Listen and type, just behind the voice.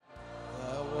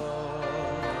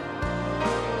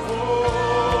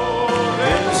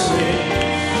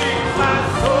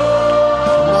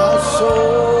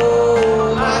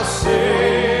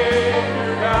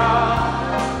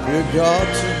God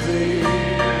to thee.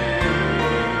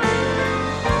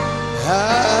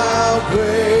 How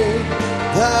great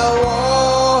thou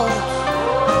art,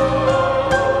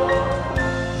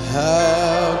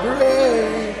 how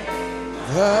great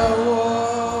thou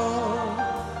art.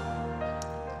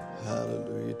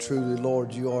 Hallelujah. Truly,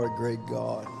 Lord, you are a great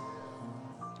God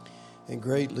and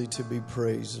greatly to be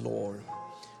praised, Lord.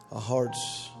 Our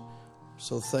hearts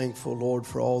so thankful, Lord,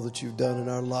 for all that you've done in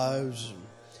our lives.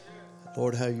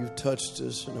 Lord, how you've touched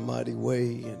us in a mighty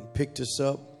way and picked us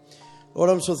up. Lord,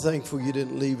 I'm so thankful you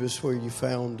didn't leave us where you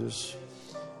found us.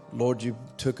 Lord, you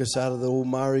took us out of the old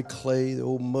miry clay, the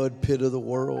old mud pit of the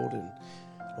world. And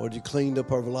Lord, you cleaned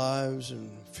up our lives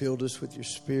and filled us with your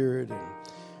spirit and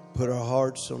put our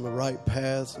hearts on the right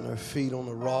path and our feet on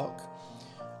the rock.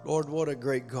 Lord, what a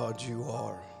great God you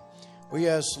are. We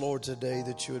ask, Lord, today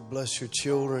that you would bless your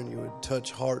children, you would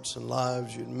touch hearts and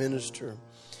lives, you'd minister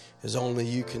as only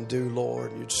you can do,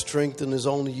 Lord. You'd strengthen as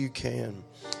only you can.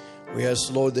 We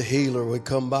ask, Lord, the healer would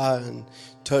come by and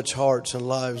touch hearts and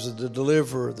lives, that the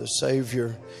deliverer, the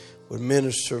Savior would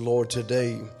minister, Lord,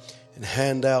 today and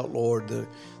hand out, Lord,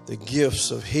 the gifts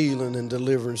of healing and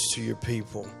deliverance to your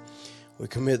people. We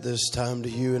commit this time to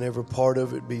you, and every part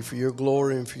of it be for your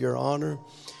glory and for your honor.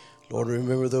 Lord,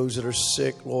 remember those that are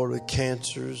sick, Lord, with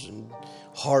cancers and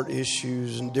heart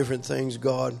issues and different things,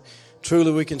 God.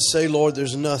 Truly we can say, Lord,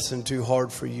 there's nothing too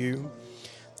hard for you.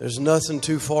 There's nothing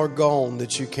too far gone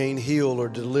that you can't heal or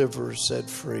deliver or set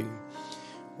free.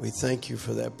 We thank you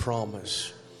for that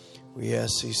promise. We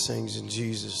ask these things in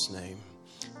Jesus' name.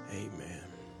 Amen.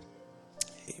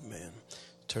 Amen.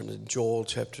 Turn to Joel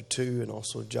chapter 2 and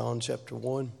also John chapter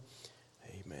 1.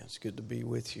 Amen. It's good to be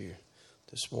with you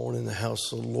this morning in the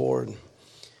house of the Lord.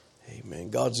 Amen.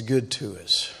 God's good to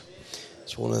us.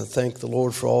 Just want to thank the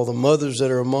Lord for all the mothers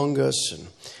that are among us. And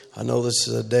I know this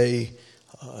is a day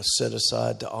set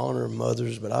aside to honor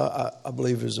mothers, but I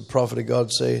believe, as the prophet of God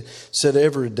said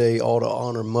every day ought to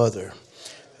honor mother.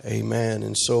 Amen.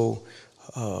 And so,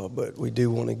 but we do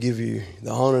want to give you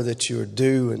the honor that you are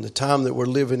due in the time that we're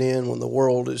living in, when the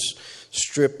world has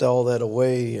stripped all that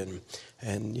away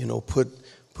and you know, put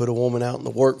a woman out in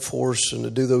the workforce and to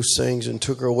do those things and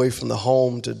took her away from the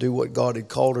home to do what God had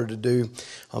called her to do.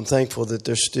 I'm thankful that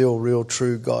there's still real,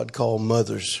 true God-called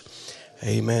mothers.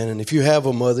 Amen. And if you have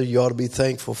a mother, you ought to be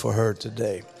thankful for her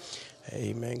today.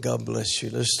 Amen. God bless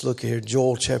you. Let's look here.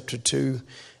 Joel chapter 2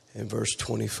 and verse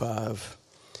 25.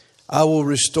 I will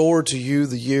restore to you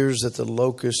the years that the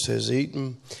locust has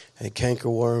eaten, and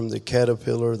cankerworm, the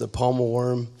caterpillar, the palmer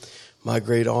worm, my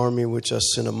great army which I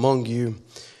sent among you.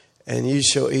 And ye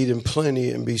shall eat in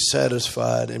plenty and be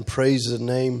satisfied, and praise the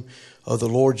name of the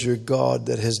Lord your God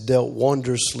that has dealt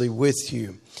wondrously with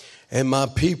you. And my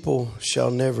people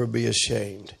shall never be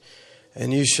ashamed.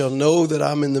 And you shall know that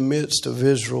I'm in the midst of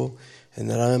Israel, and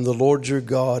that I am the Lord your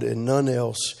God and none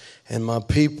else. And my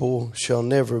people shall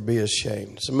never be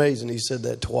ashamed. It's amazing he said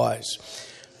that twice.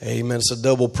 Amen. It's a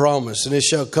double promise. And it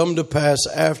shall come to pass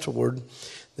afterward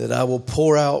that I will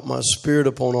pour out my spirit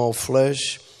upon all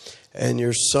flesh, and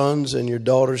your sons and your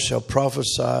daughters shall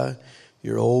prophesy.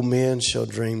 Your old men shall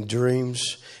dream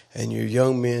dreams, and your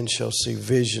young men shall see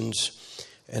visions.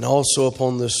 And also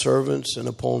upon the servants and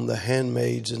upon the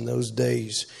handmaids in those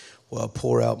days will I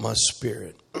pour out my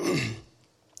spirit.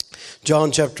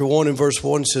 John chapter 1 and verse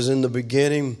 1 says, in the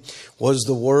beginning was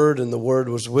the Word, and the Word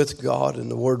was with God, and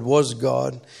the Word was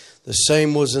God. The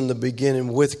same was in the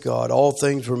beginning with God. All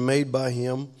things were made by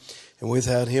him, and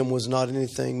without him was not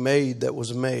anything made that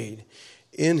was made.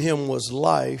 In him was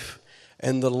life,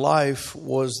 and the life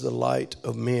was the light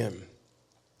of men.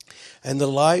 And the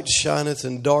light shineth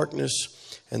in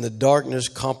darkness, and the darkness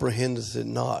comprehendeth it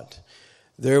not.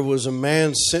 There was a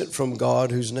man sent from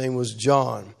God whose name was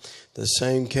John. The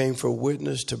same came for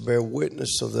witness, to bear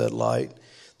witness of that light,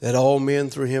 that all men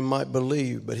through him might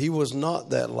believe. But he was not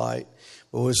that light,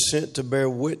 but was sent to bear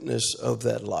witness of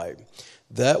that light.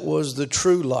 That was the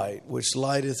true light, which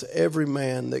lighteth every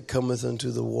man that cometh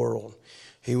into the world.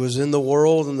 He was in the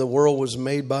world, and the world was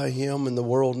made by him, and the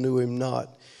world knew him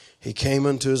not. He came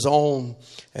unto his own,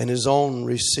 and his own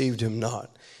received him not.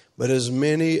 But as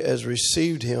many as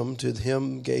received him, to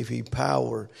him gave he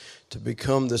power to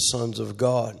become the sons of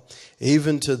God,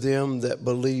 even to them that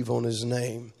believe on his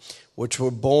name, which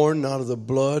were born not of the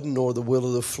blood, nor the will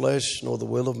of the flesh, nor the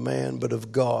will of man, but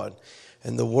of God.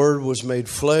 And the Word was made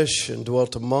flesh and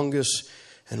dwelt among us,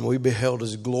 and we beheld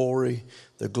his glory.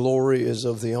 The glory is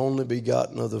of the only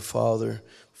begotten of the Father,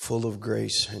 full of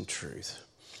grace and truth.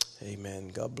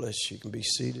 Amen. God bless you. You can be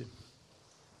seated.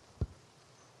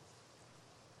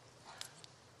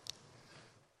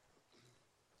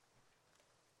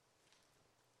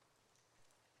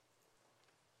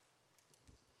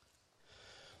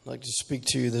 I'd like to speak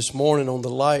to you this morning on the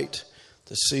light,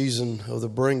 the season of the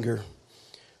bringer.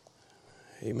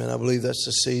 Amen. I believe that's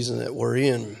the season that we're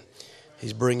in.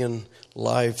 He's bringing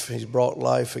life. He's brought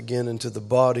life again into the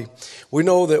body. We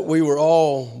know that we were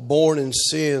all born in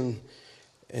sin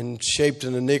and shaped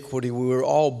in iniquity. We were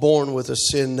all born with a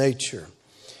sin nature.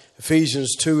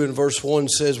 Ephesians 2 and verse 1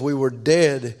 says we were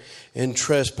dead in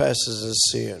trespasses of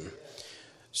sin.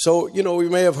 So, we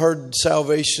may have heard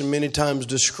salvation many times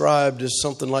described as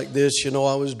something like this. I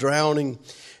was drowning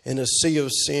in a sea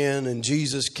of sin and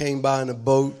Jesus came by in a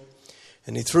boat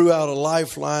and he threw out a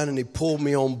lifeline and he pulled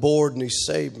me on board and he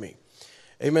saved me.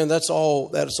 Amen. That's all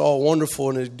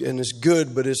wonderful and it's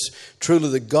good, but it's truly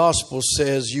the gospel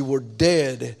says you were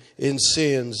dead in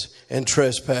sins and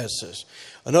trespasses.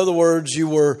 In other words, you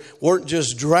weren't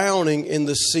just drowning in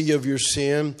the sea of your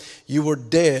sin, you were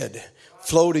dead,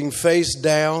 floating face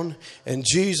down, and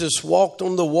Jesus walked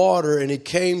on the water and he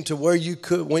came to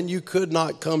when you could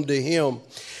not come to him,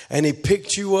 and he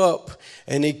picked you up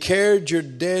and he carried your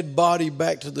dead body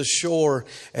back to the shore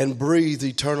and breathed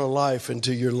eternal life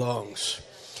into your lungs.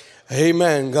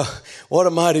 Amen. God, what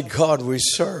a mighty God we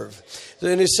serve.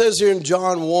 And it says here in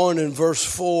John 1 and verse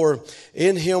 4,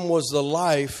 in him was the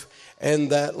life,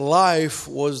 and that life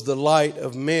was the light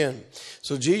of men.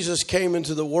 So Jesus came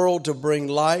into the world to bring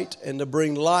light and to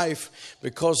bring life,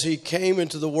 because he came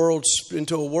into a world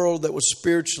that was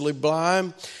spiritually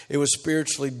blind, it was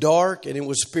spiritually dark, and it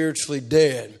was spiritually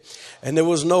dead. And there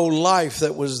was no life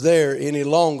that was there any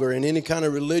longer in any kind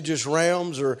of religious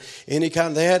realms or any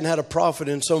kind. They hadn't had a prophet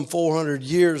in some 400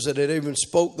 years that had even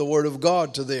spoke the word of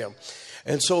God to them.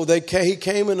 And so he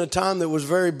came in a time that was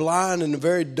very blind and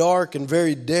very dark and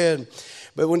very dead.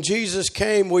 But when Jesus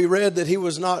came, we read that he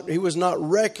was not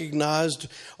recognized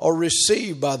or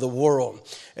received by the world.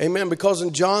 Amen. Because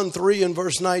in John 3 and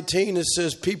verse 19, it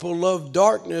says, people love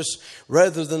darkness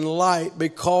rather than light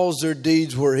because their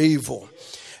deeds were evil.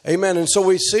 Amen. And so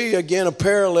we see again a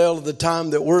parallel of the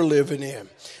time that we're living in.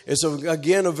 It's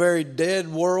again a very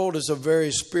dead world. It's a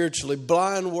very spiritually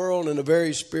blind world and a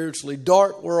very spiritually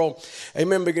dark world.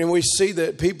 Amen. And we see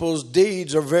that people's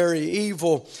deeds are very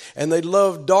evil and they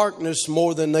love darkness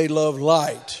more than they love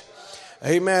light.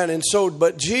 Amen. And so,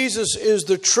 but Jesus is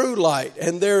the true light,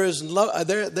 and there is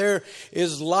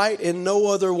light in no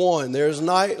other one. There's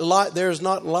not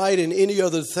light in any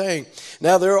other thing.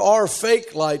 Now, there are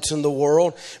fake lights in the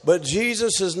world, but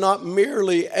Jesus is not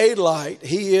merely a light.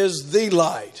 He is the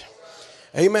light.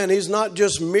 Amen. He's not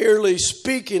just merely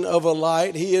speaking of a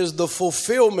light. He is the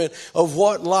fulfillment of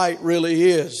what light really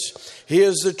is. He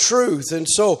is the truth. And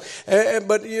so,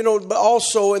 but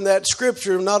also in that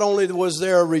scripture, not only was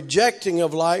there a rejecting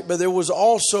of light, but there was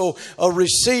also a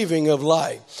receiving of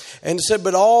light. And it said,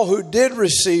 but all who did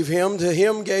receive him, to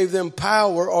him gave them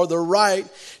power or the right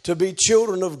to be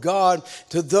children of God,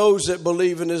 to those that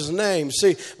believe in his name.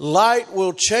 See, light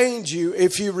will change you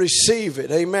if you receive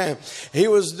it. Amen. He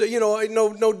was,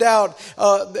 no doubt,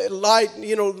 light,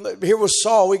 here was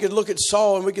Saul. We could look at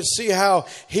Saul and we could see how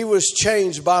he was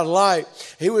changed by light.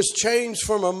 He was changed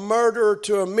from a murderer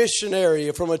to a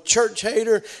missionary, from a church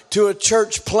hater to a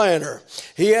church planter.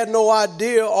 He had no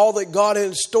idea all that God had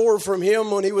in store from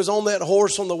him when he was on that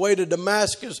horse on the way to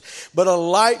Damascus, but a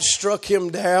light struck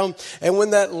him down, and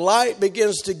when that light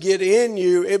begins to get in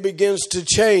you, it begins to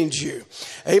change you.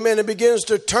 Amen. It begins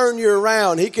to turn you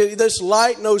around. This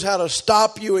light knows how to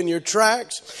stop you in your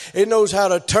tracks. It knows how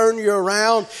to turn you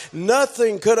around.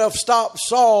 Nothing could have stopped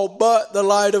Saul but the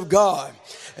light of God.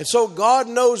 And so God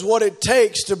knows what it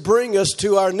takes to bring us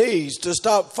to our knees, to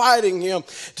stop fighting him,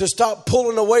 to stop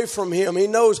pulling away from him. He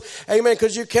knows, amen,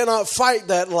 because you cannot fight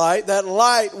that light. That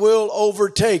light will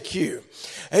overtake you.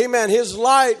 Amen. His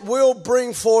light will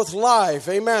bring forth life.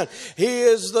 Amen. He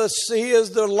is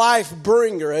the life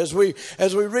bringer. As we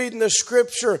read in the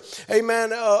scripture,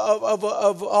 amen, of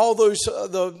all those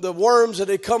the worms that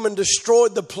had come and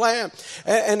destroyed the plant,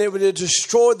 and it would have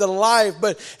destroyed the life.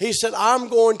 But he said, I'm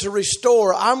going to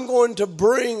restore. I'm going to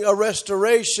bring a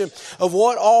restoration of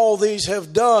what all these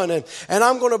have done, and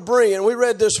I'm going to bring. And we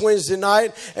read this Wednesday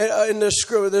night in this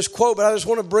quote, but I just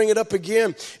want to bring it up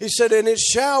again. He said, and it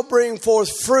shall bring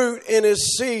forth fruit in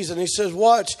his season. He says,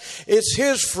 watch, it's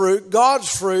his fruit, God's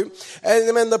fruit,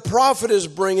 and then the prophet is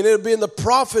bringing it. It'll be in the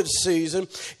prophet's season.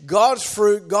 God's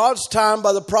fruit, God's time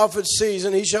by the prophet's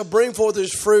season. He shall bring forth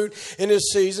his fruit in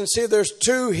his season. See, there's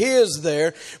two his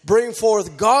there. Bring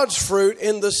forth God's fruit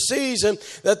in the season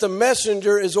that the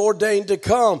messenger is ordained to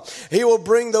come. He will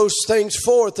bring those things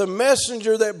forth. The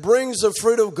messenger that brings the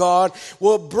fruit of God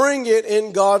will bring it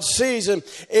in God's season,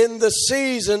 in the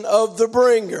season of the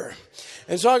bringer.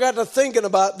 And so I got to thinking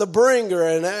about the bringer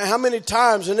and how many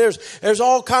times, and there's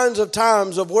all kinds of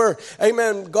times of where,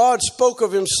 amen, God spoke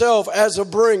of himself as a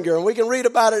bringer. And we can read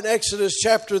about it in Exodus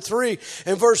chapter 3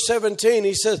 and verse 17.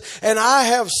 He says, and I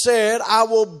have said, I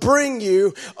will bring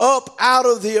you up out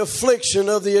of the affliction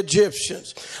of the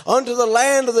Egyptians, unto the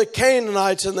land of the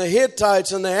Canaanites and the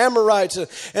Hittites and the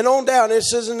Amorites, and on down. It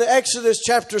says in the Exodus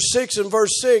chapter 6 and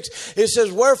verse 6, it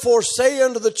says, wherefore say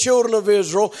unto the children of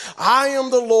Israel, I am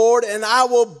the Lord, and I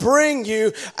will bring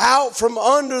you out from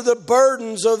under the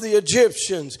burdens of the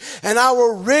Egyptians, and I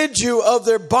will rid you of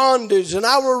their bondage, and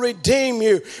I will redeem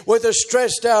you with a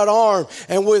stretched out arm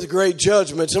and with great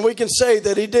judgments. And we can say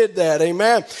that he did that.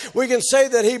 Amen. We can say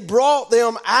that he brought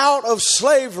them out of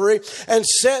slavery and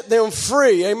set them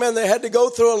free. Amen. They had to go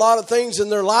through a lot of things in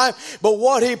their life, but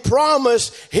what he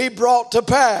promised, he brought to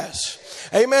pass.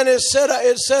 Amen. It set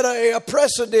a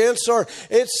precedence, or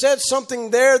it said something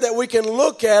there that we can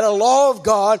look at, a law of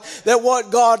God, that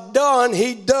what God done,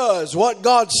 he does. What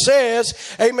God says,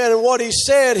 amen, and what he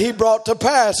said, he brought to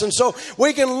pass. And so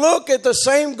we can look at the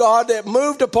same God that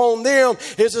moved upon them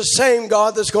is the same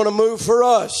God that's going to move for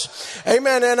us.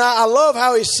 Amen. And I love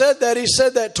how he said that. He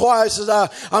said that twice, as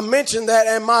I mentioned that,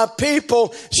 and my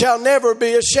people shall never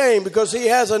be ashamed, because he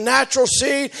has a natural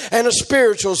seed and a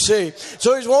spiritual seed.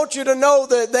 So he wants you to know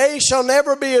that they shall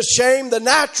never be ashamed, the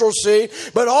natural seed,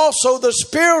 but also the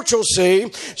spiritual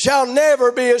seed shall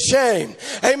never be ashamed.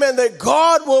 Amen. That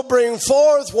God will bring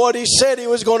forth what he said he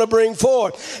was going to bring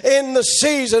forth in the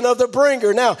season of the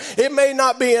bringer. Now, it may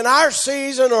not be in our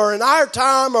season or in our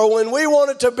time or when we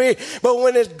want it to be, but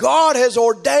when God has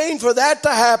ordained for that to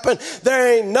happen,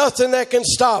 there ain't nothing that can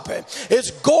stop it.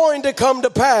 It's going to come to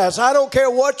pass. I don't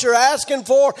care what you're asking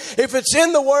for. If it's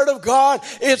in the Word of God,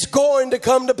 it's going to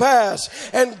come to pass.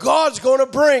 And God's going to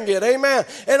bring it. Amen.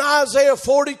 In Isaiah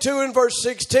 42 and verse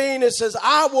 16, it says,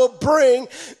 I will bring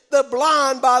the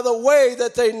blind by the way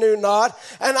that they knew not,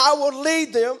 and I will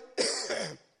lead them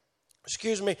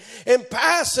in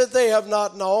paths that they have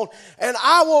not known, and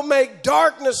I will make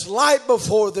darkness light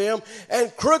before them,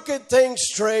 and crooked things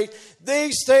straight.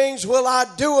 These things will I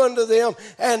do unto them,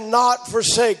 and not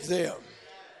forsake them.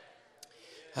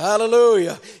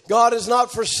 Hallelujah. God has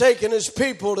not forsaken his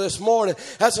people this morning.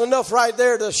 That's enough right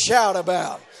there to shout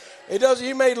about. It doesn't,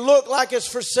 you may look like it's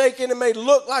forsaken. It may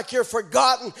look like you're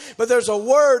forgotten, but there's a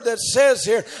word that says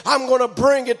here, I'm going to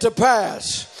bring it to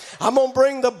pass. I'm going to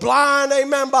bring the blind,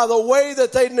 amen, by the way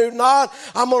that they knew not.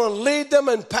 I'm going to lead them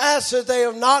in paths that they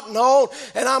have not known.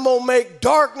 And I'm going to make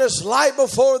darkness light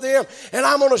before them. And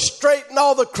I'm going to straighten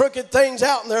all the crooked things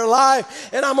out in their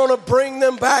life. And I'm going to bring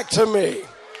them back to me.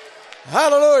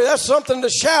 Hallelujah. That's something to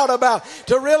shout about,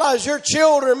 to realize your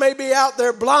children may be out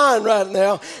there blind right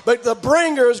now, but the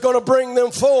bringer is going to bring them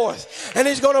forth. And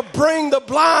he's going to bring the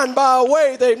blind by a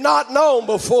way they've not known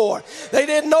before. They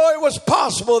didn't know it was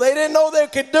possible. They didn't know they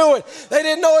could do it. They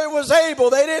didn't know it was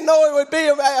able. They didn't know it would be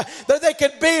that they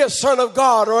could be a son of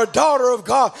God or a daughter of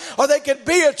God, or they could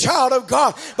be a child of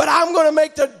God. But I'm going to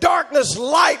make the darkness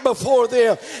light before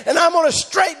them, and I'm going to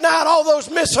straighten out all those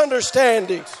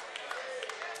misunderstandings.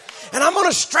 And I'm going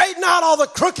to straighten out all the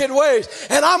crooked ways.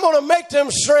 And I'm going to make them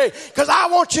straight. Because I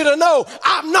want you to know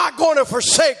I'm not going to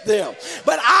forsake them.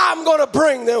 But I'm going to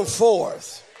bring them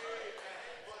forth.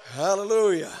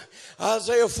 Hallelujah.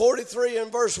 Isaiah 43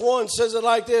 and verse 1 says it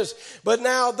like this. But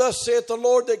now thus saith the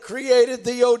Lord that created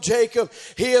thee, O Jacob.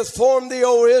 He hath formed thee,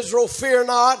 O Israel. Fear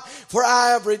not, for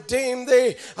I have redeemed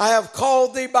thee. I have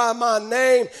called thee by my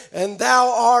name, and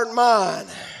thou art mine.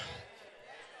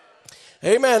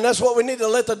 Amen. That's what we need to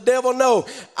let the devil know.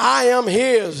 I am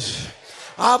his.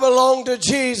 I belong to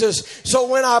Jesus. So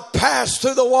when I pass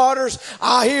through the waters,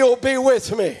 he'll be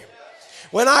with me.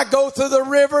 When I go through the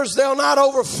rivers, they'll not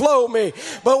overflow me.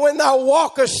 But when thou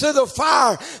walkest through the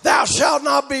fire, thou shalt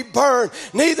not be burned,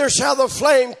 neither shall the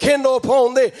flame kindle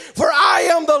upon thee. For I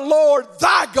am the Lord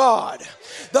thy God,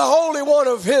 the Holy One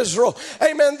of Israel.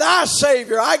 Amen. Thy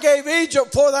Savior. I gave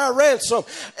Egypt for thy ransom,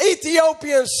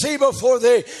 Ethiopia and Seba for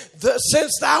thee.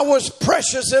 Since thou wast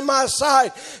precious in my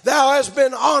sight, thou hast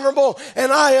been honorable,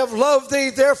 and I have loved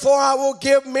thee. Therefore I will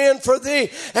give men for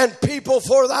thee, and people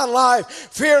for thy life.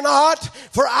 Fear not,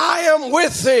 for I am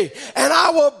with thee, and I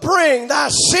will bring thy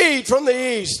seed from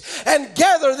the east, and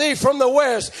gather thee from the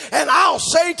west. And I'll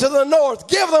say to the north,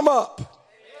 give them up.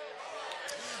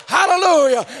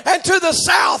 Hallelujah. And to the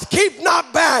south, keep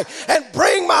not back, and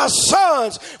bring my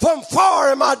sons from far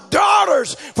and my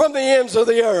daughters from the ends of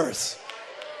the earth.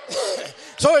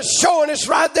 So it's showing us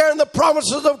right there in the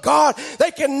promises of God.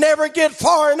 They can never get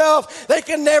far enough. They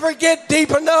can never get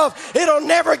deep enough. It'll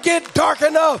never get dark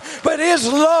enough. But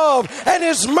his love and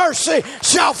his mercy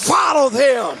shall follow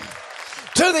them.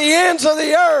 to the ends of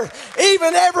the earth,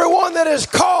 even everyone that is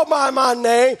called by my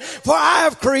name. For I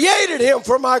have created him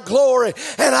for my glory,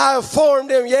 and I have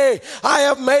formed him. Yea, I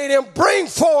have made him bring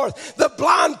forth the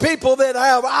blind people that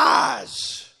have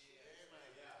eyes.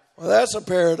 Well, that's a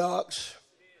paradox.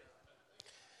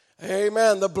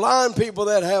 Amen. The blind people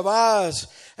that have eyes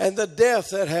and the deaf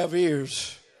that have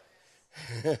ears.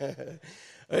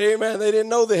 Amen. They didn't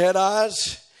know they had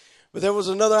eyes, but there was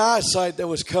another eyesight that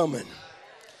was coming.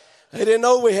 They didn't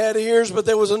know we had ears, but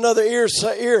there was another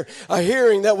a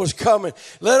hearing that was coming.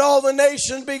 Let all the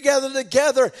nations be gathered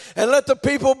together, and let the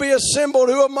people be assembled,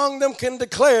 who among them can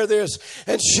declare this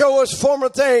and show us former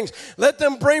things. Let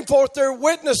them bring forth their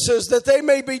witnesses, that they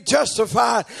may be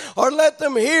justified, or let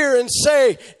them hear and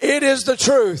say, it is the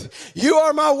truth. You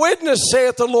are my witness,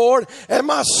 saith the Lord, and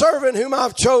my servant whom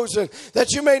I've chosen,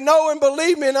 that you may know and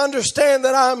believe me and understand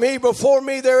that I am he. Before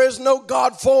me there is no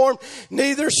God formed,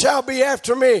 neither shall be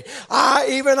after me.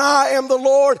 Even I am the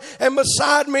Lord, and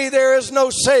beside me there is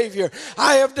no Savior.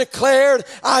 I have declared,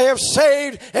 I have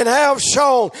saved, and have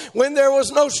shown, when there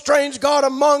was no strange God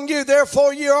among you.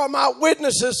 Therefore you are my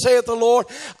witnesses, saith the Lord.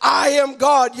 I am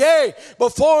God. Yea,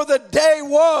 before the day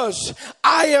was,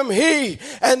 I am he,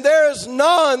 and there is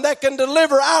none that can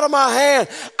deliver out of my hand.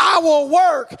 I will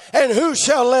work, and who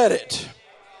shall let it?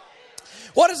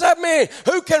 What does that mean?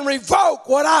 Who can revoke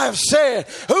what I have said?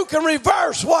 Who can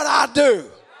reverse what I do?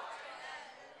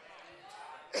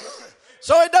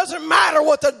 So it doesn't matter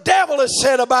what the devil has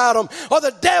said about them or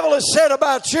the devil has said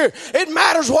about you. It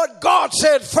matters what God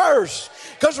said first.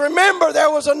 Because remember, there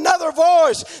was another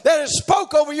voice that had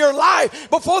spoke over your life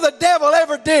before the devil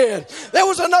ever did. There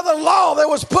was another law that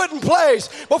was put in place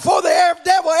before the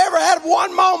devil ever had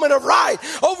one moment of right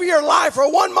over your life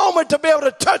or one moment to be able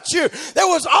to touch you. There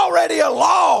was already a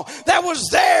law that was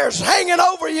theirs hanging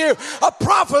over you, a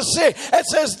prophecy that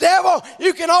says, devil,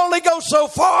 you can only go so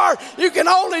far, you can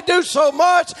only do so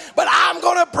much, but I'm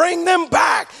going to bring them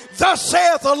back. Thus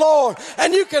saith the Lord.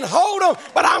 And you can hold them,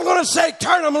 but I'm going to say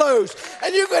turn them loose.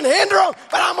 And you can hinder them,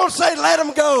 but I'm going to say let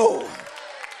them go.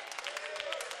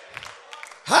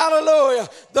 Hallelujah.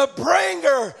 The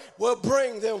bringer will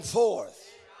bring them forth.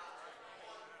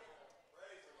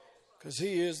 Because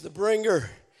he is the bringer.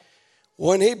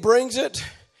 When he brings it,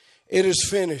 it is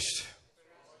finished.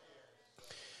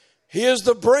 He is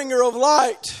the bringer of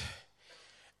light.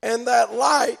 And that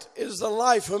light is the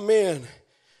life of men.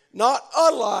 Not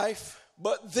a life,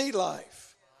 but the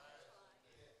life.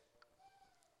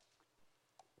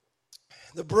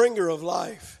 The bringer of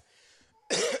life.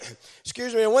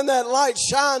 Excuse me. And when that light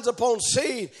shines upon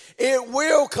seed, it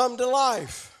will come to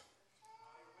life.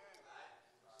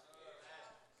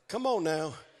 Come on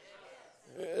now.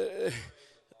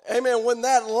 Amen. When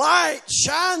that light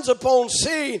shines upon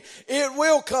seed, it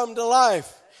will come to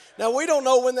life. Now, we don't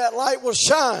know when that light will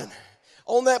shine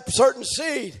on that certain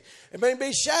seed. It may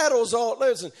be shadows on it.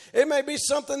 Listen, it may be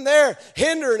something there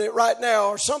hindering it right now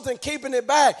or something keeping it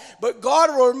back. But God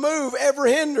will remove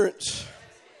every hindrance.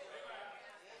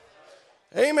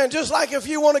 Amen. Just like if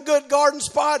you want a good garden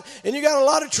spot and you got a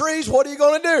lot of trees, what are you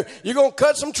going to do? You're going to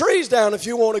cut some trees down if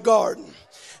you want a garden.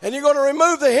 And you're going to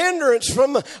remove the hindrance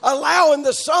from allowing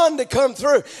the sun to come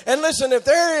through. And listen, if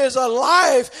there is a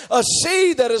life, a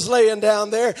seed that is laying down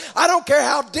there, I don't care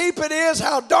how deep it is,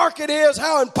 how dark it is,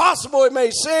 how impossible it may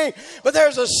seem, but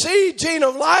there's a seed gene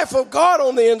of life of God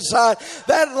on the inside.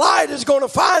 That light is going to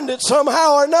find it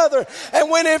somehow or another.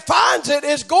 And when it finds it,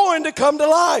 it's going to come to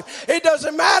life. It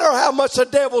doesn't matter how much the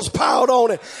devil's piled on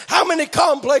it, how many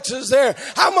complexes there,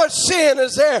 how much sin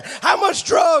is there, how much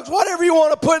drugs, whatever you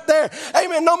want to put there.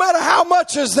 Amen. No matter how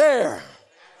much is there.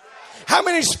 How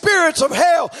many spirits of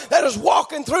hell that is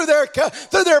walking through their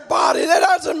body. That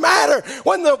doesn't matter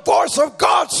when the voice of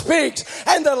God speaks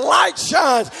and the light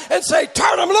shines and say,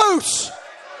 turn them loose.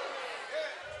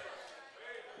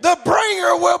 The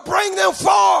bringer will bring them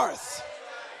forth.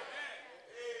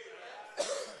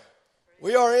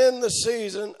 We are in the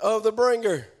season of the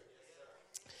bringer.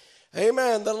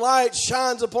 Amen. The light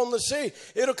shines upon the sea.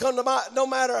 It'll come to mind no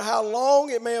matter how long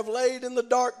it may have laid in the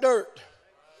dark dirt.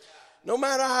 No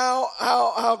matter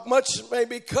how much it may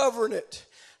be covering it.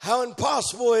 How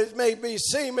impossible it may be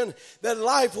seeming that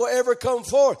life will ever come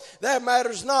forth. That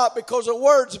matters not because a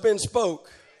word's been spoke.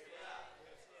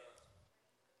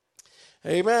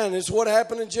 Amen. It's what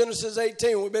happened in Genesis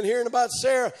 18. We've been hearing about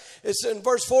Sarah. It's in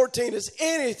verse 14. Is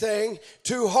anything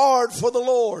too hard for the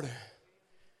Lord?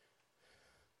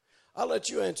 I'll let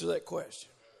you answer that question.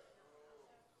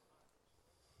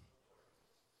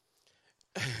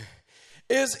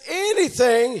 Is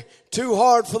anything too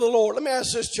hard for the Lord? Let me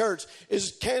ask this church.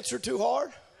 Is cancer too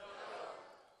hard?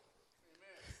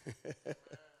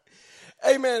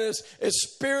 Amen. Is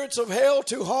spirits of hell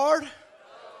too hard?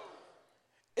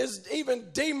 Is even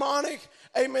demonic,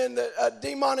 amen, a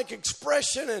demonic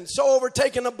expression and so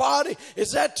overtaking the body,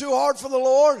 is that too hard for the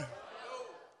Lord?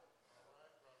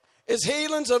 Is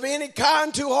healings of any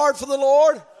kind too hard for the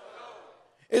Lord?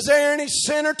 Is there any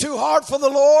sinner too hard for the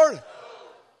Lord?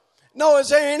 No. Is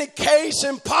there any case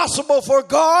impossible for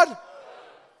God?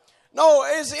 No.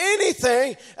 Is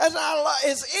anything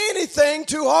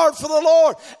too hard for the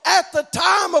Lord? At the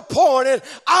time appointed,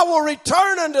 I will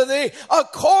return unto thee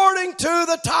according to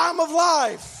the time of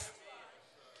life.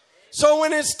 So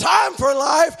when it's time for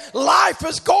life, life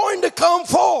is going to come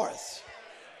forth.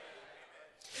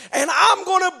 And I'm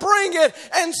going to bring it,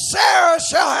 and Sarah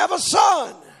shall have a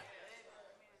son.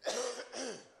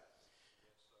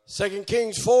 2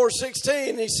 Kings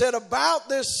 4:16, he said, about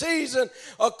this season,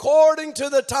 according to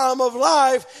the time of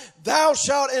life, thou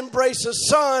shalt embrace a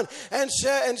son. And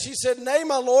she said, nay,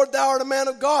 my Lord, thou art a man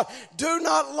of God. Do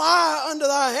not lie unto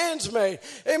thy handmaid.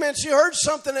 Amen. She heard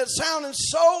something that sounded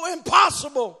so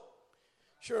impossible.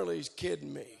 Surely he's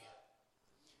kidding me.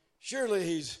 Surely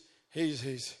he's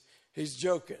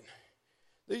joking.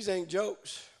 These ain't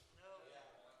jokes.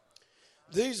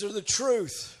 These are the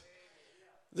truth.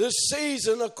 This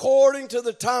season, according to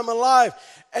the time of life.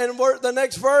 And the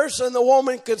next verse, and the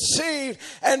woman conceived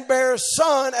and bare a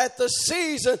son at the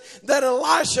season that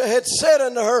Elisha had said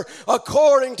unto her,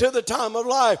 according to the time of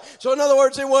life. So in other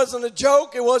words, it wasn't a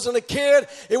joke, it wasn't a kid,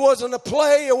 it wasn't a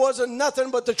play, it wasn't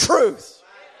nothing but the truth.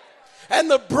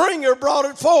 And the bringer brought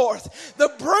it forth.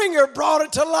 The bringer brought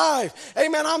it to life.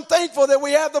 Amen. I'm thankful that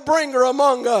we have the bringer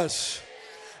among us.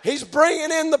 He's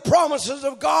bringing in the promises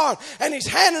of God, and he's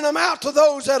handing them out to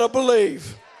those that'll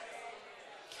believe.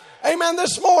 Amen.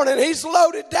 This morning, he's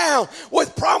loaded down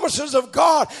with promises of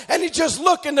God, and he's just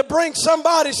looking to bring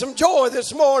somebody some joy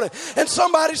this morning, and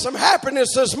somebody some happiness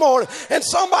this morning, and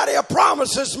somebody a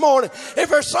promise this morning. If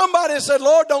there's somebody that said,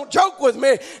 Lord, don't joke with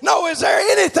me. No, is there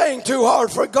anything too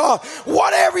hard for God?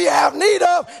 Whatever you have need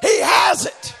of, he has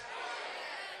it.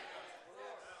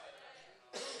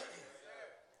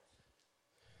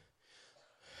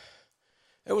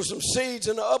 There were some seeds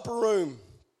in the upper room,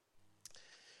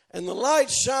 and the light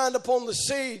shined upon the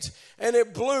seeds, and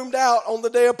it bloomed out on the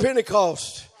day of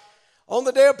Pentecost. On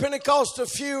the day of Pentecost, a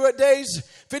few days,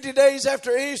 50 days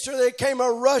after Easter, there came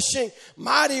a rushing,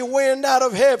 mighty wind out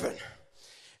of heaven.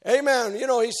 Amen. You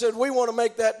know, he said, we want to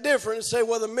make that different. And say,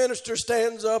 well, the minister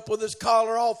stands up with his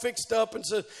collar all fixed up and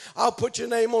says, I'll put your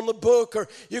name on the book. Or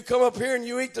you come up here and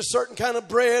you eat the certain kind of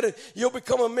bread and you'll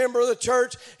become a member of the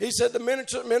church. He said, the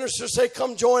ministers say,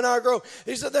 come join our group.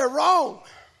 He said, they're wrong.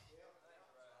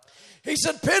 He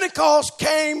said, Pentecost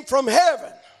came from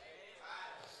heaven.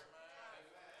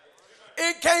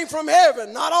 It came from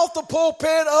heaven, not off the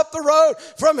pulpit, up the road,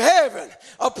 from heaven.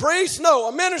 A priest? No.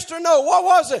 A minister? No. What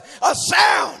was it? A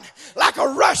sound like a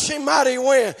rushing mighty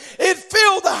wind. It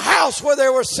filled the house where they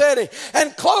were sitting,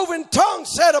 and cloven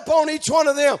tongues sat upon each one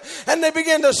of them, and they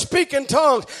began to speak in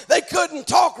tongues. They couldn't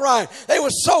talk right. They were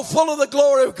so full of the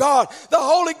glory of God. The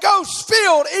Holy Ghost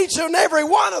filled each and every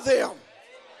one of them.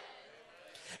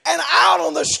 And out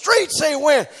on the streets they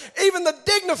went. Even the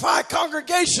dignified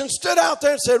congregation stood out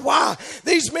there and said, why?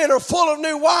 These men are full of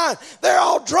new wine. They're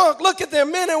all drunk. Look at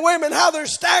them men and women, how they're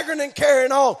staggering and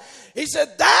carrying on. He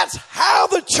said, that's how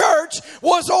the church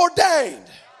was ordained.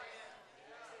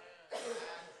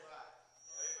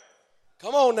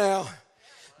 Come on now.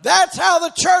 That's how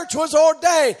the church was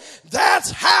ordained.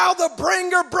 That's how the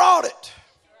bringer brought it.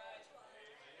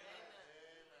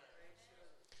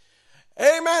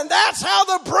 Amen. That's how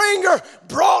the bringer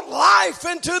brought life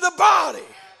into the body.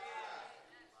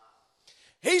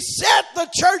 He set the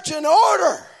church in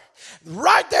order.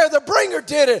 Right there, the bringer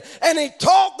did it. And he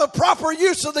taught the proper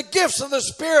use of the gifts of the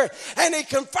Spirit. And he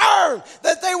confirmed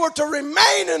that they were to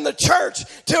remain in the church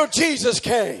till Jesus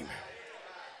came.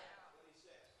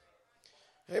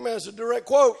 Amen. It's a direct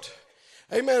quote.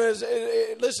 Amen.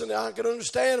 Listen, I can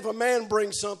understand if a man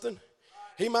brings something,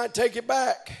 he might take it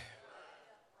back.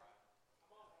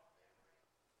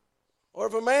 Or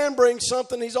if a man brings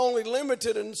something, he's only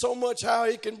limited in so much how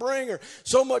he can bring or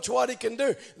so much what he can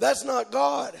do. That's not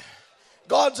God.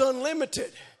 God's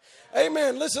unlimited.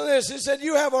 Amen. Listen to this. He said,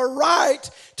 you have a right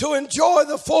to enjoy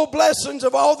the full blessings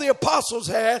of all the apostles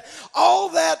had. All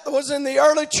that was in the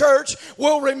early church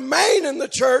will remain in the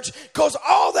church, because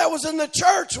all that was in the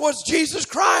church was Jesus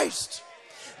Christ.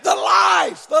 The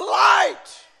life, the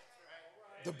light,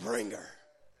 the bringer.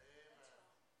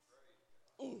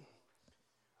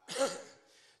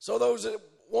 So those that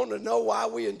want to know why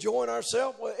we enjoying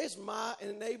ourselves, well, it's my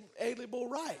inalienable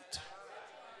right.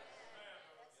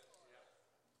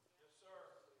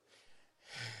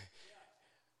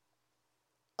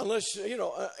 Unless,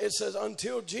 it says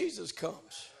until Jesus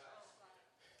comes.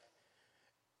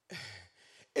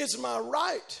 It's my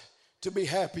right to be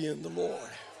happy in the Lord.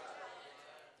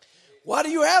 Why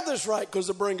do you have this right? Because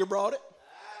the bringer brought it.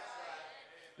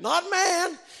 Not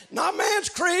man, not man's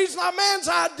creeds, not man's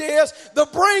ideas. The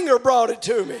bringer brought it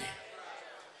to me.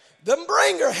 The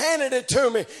bringer handed it to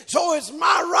me. So it's my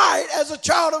right as a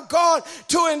child of God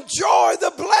to enjoy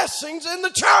the blessings in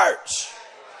the church.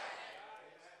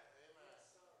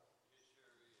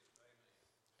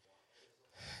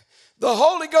 The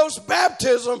Holy Ghost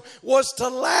baptism was to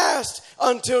last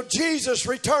until Jesus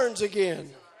returns again.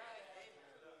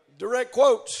 Direct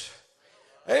quotes.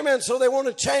 Amen. So they want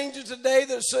to change it today.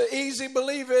 That's easy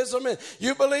believism, and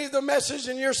you believe the message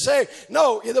and you're saved.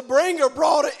 No, the bringer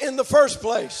brought it in the first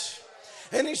place.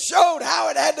 And he showed how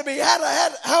it had to be,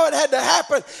 how it had to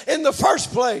happen in the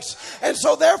first place. And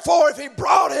so therefore, if he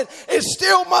brought it, it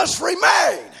still must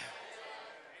remain.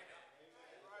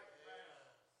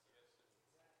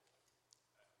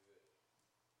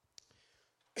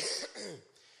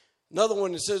 Another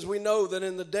one that says, we know that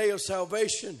in the day of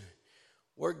salvation,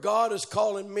 where God is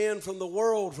calling men from the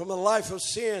world, from a life of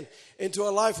sin into a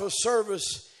life of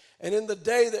service, and in the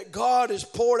day that God has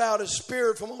poured out His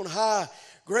Spirit from on high,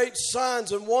 great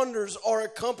signs and wonders are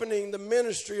accompanying the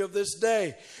ministry of this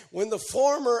day. When the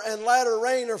former and latter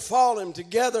rain are falling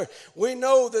together, we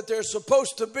know that there's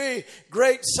supposed to be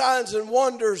great signs and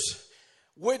wonders,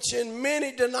 which in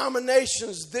many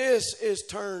denominations this is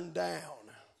turned down.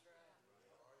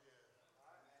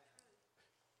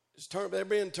 They're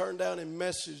being turned down in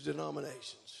message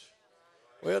denominations.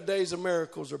 Well, days of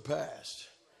miracles are past.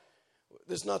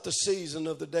 This is not the season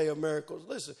of the day of miracles.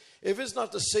 Listen, if it's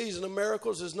not the season of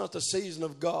miracles, it's not the season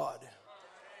of God.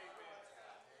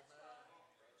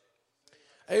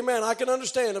 Amen. I can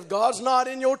understand if God's not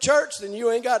in your church, then you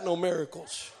ain't got no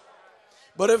miracles.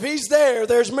 But if He's there,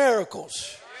 there's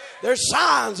miracles. There's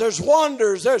signs, there's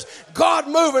wonders, there's God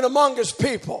moving among His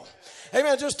people.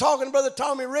 Amen. Just talking to Brother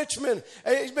Tommy Richmond.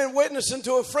 He's been witnessing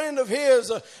to a friend of his.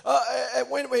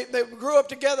 When they grew up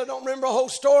together, I don't remember a whole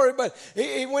story, but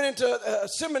he went into a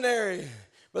seminary.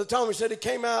 Brother Tommy said he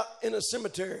came out in a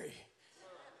cemetery.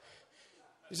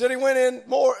 He said he went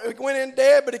in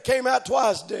dead, but he came out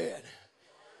twice dead.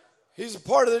 He's a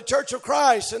part of the Church of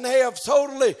Christ, and they have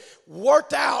totally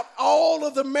worked out all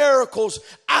of the miracles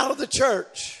out of the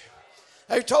church.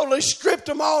 They totally stripped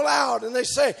them all out, and they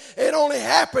say it only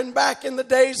happened back in the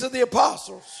days of the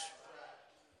apostles.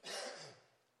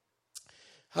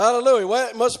 Hallelujah. Well,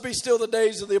 it must be still the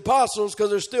days of the apostles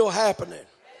because they're still happening.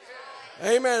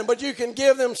 Amen. But you can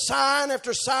give them sign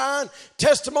after sign,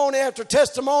 testimony after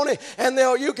testimony, and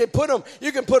you can put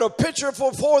a picture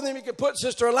before them. You can put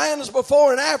Sister Alanda's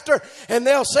before and after, and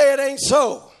they'll say it ain't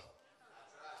so.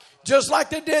 Just like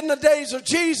they did in the days of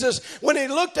Jesus when He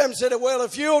looked at them and said, well,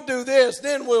 if you'll do this,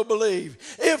 then we'll believe.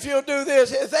 If you'll do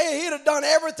this. If He'd have done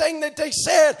everything that they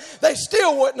said, they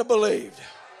still wouldn't have believed.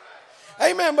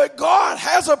 Amen. But God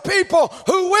has a people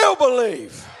who will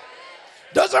believe.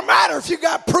 Doesn't matter if you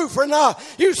got proof or not.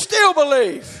 You still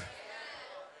believe.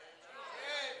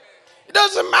 It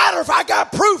doesn't matter if I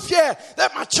got proof yet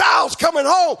that my child's coming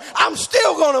home. I'm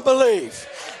still going to believe.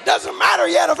 Doesn't matter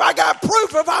yet if I got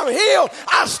proof if I'm healed.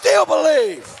 I still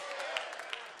believe.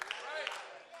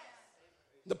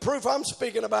 The proof I'm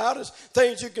speaking about is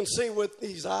things you can see with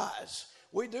these eyes.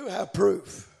 We do have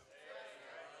proof.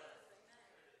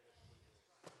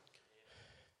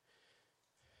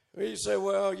 You say,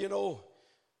 well,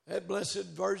 that Blessed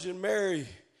Virgin Mary,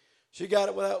 she got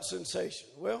it without sensation.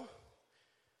 Well,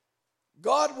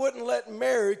 God wouldn't let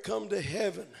Mary come to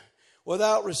heaven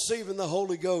without receiving the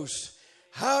Holy Ghost.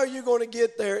 How are you going to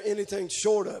get there anything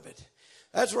short of it?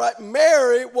 That's right.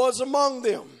 Mary was among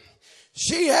them.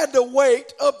 She had to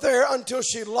wait up there until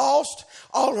she lost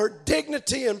all her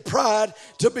dignity and pride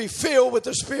to be filled with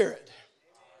the Spirit.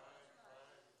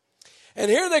 And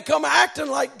here they come acting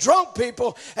like drunk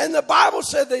people. And the Bible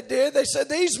said they did. They said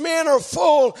these men are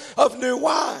full of new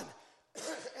wine.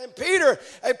 And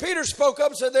Peter spoke up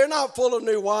and said, they're not full of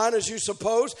new wine, as you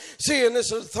suppose, seeing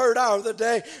this is the third hour of the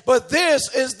day. But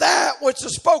this is that which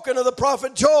is spoken of the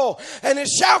prophet Joel. And it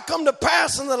shall come to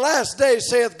pass in the last days,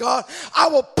 saith God, I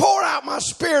will pour out my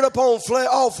Spirit upon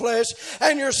all flesh,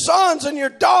 and your sons and your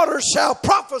daughters shall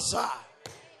prophesy.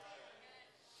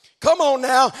 Come on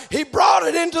now. He brought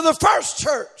it into the first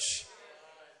church.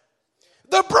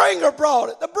 The bringer brought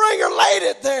it. The bringer laid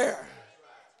it there.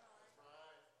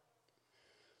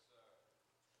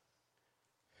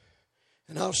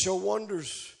 And I'll show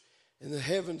wonders in the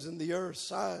heavens and the earth,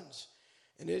 signs.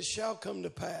 And it shall come to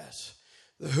pass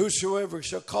that whosoever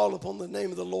shall call upon the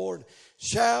name of the Lord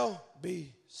shall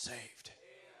be saved.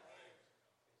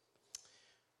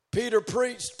 Peter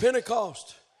preached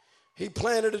Pentecost. He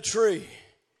planted a tree.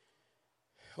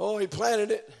 Oh, he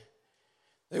planted it.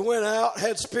 They went out,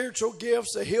 had spiritual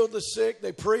gifts. They healed the sick.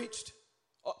 They preached.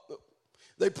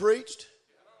 They preached.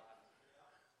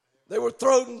 They were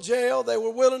thrown in jail. They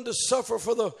were willing to suffer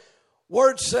for the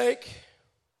word's sake.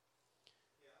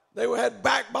 They had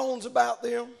backbones about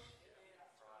them.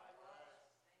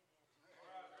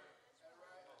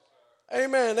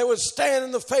 Amen. They would stand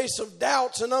in the face of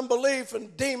doubts and unbelief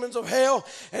and demons of hell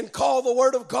and call the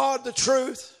word of God the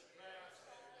truth.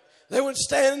 They would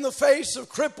stand in the face of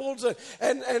cripples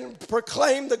and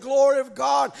proclaim the glory of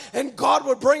God, and God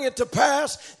would bring it to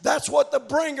pass. That's what the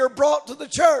bringer brought to the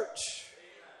church.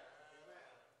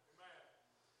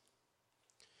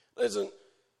 Listen,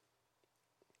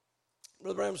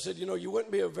 Brother Branham said, you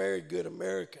wouldn't be a very good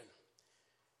American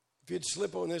if you'd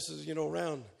slip on this is,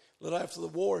 around a little after the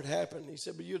war had happened. He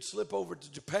said, but you'd slip over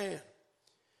to Japan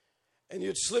and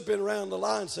you'd slip in around the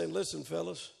line saying, listen,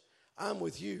 fellas, I'm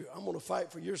with you. I'm going to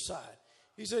fight for your side.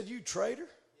 He said, you traitor?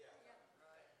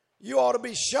 You ought to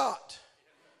be shot.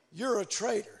 You're a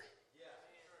traitor.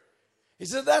 He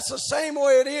said, that's the same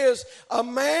way it is. A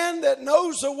man that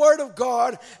knows the word of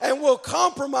God and will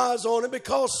compromise on it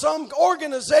because some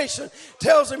organization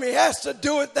tells him he has to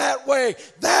do it that way.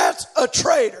 That's a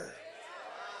traitor.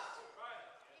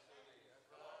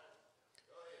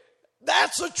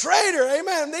 That's a traitor.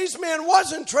 Amen. These men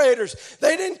wasn't traitors.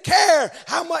 They didn't care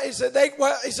how much. He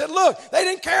said, look, they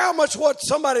didn't care how much what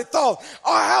somebody thought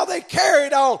or how they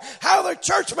carried on, how their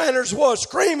church manners was,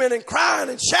 screaming and crying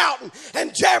and shouting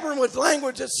and jabbering with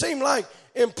language that seemed like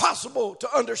impossible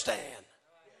to understand.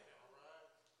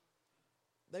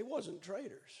 They wasn't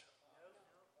traitors.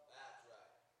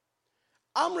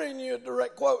 I'm reading you a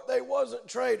direct quote. They wasn't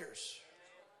traitors.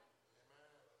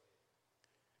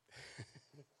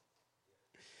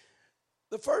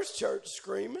 The first church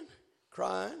screaming,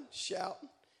 crying, shouting,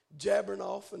 jabbering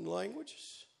off in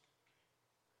languages.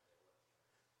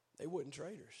 They weren't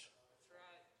traitors.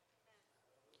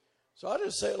 So I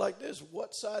just say it like this.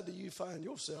 What side do you find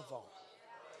yourself on?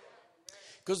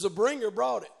 Because the bringer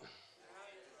brought it.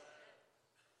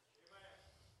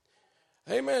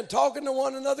 Amen. Talking to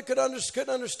one another, couldn't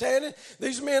understand it.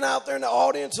 These men out there in the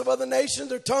audience of other nations,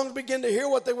 their tongues began to hear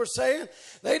what they were saying.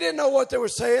 They didn't know what they were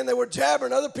saying. They were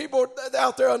jabbering. Other people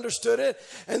out there understood it.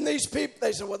 And these people,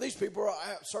 they said, well, these people are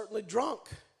certainly drunk.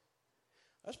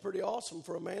 That's pretty awesome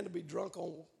for a man to be drunk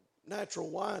on natural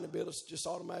wine and be able to just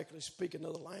automatically speak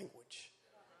another language.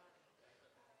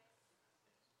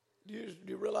 Do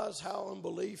you realize how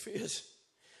unbelief is?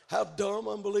 How dumb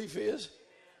unbelief is?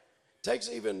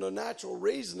 Takes even the natural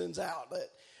reasonings out.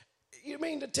 You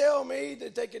mean to tell me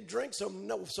that they could drink some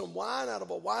wine out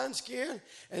of a wineskin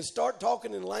and start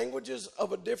talking in languages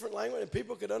of a different language and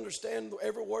people could understand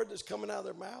every word that's coming out of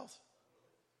their mouth?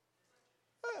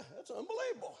 That's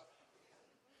unbelievable.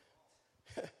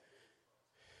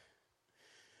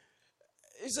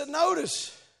 He said,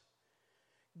 notice,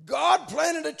 God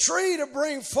planted a tree to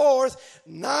bring forth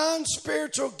 9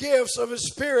 spiritual gifts of His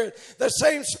Spirit. The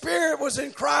same Spirit was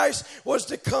in Christ was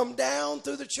to come down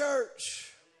through the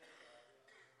church.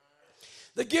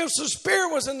 The gifts of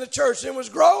Spirit was in the church and it was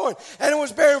growing and it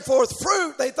was bearing forth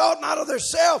fruit. They thought not of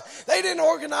themselves. They didn't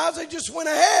organize. They just went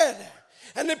ahead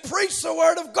and they preached the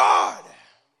Word of God.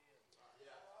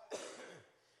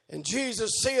 And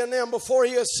Jesus, seeing them before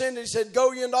He ascended, He said,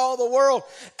 go ye into all the world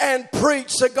and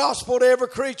preach the gospel to every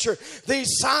creature.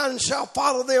 These signs shall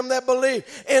follow them that believe.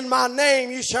 In my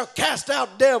name you shall cast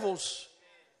out devils.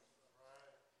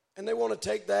 And they want to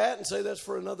take that and say that's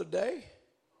for another day.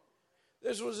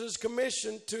 This was His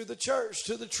commission to the church,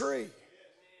 to the tree,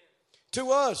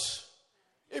 to us.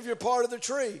 If you're part of the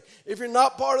tree. If you're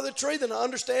not part of the tree, then I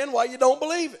understand why you don't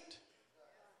believe it.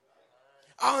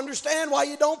 I understand why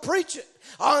you don't preach it.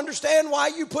 I understand why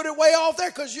you put it way off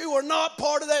there because you are not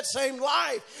part of that same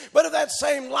life. But if that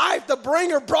same life the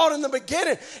bringer brought in the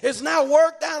beginning is now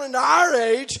worked down into our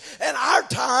age and our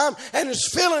time and is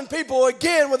filling people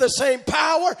again with the same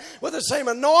power, with the same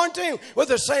anointing, with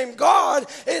the same God,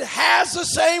 it has the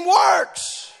same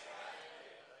works.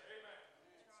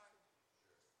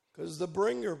 Because the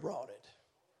bringer brought it.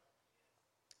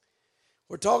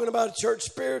 We're talking about a church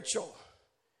spiritual.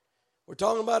 We're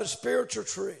talking about a spiritual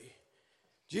tree.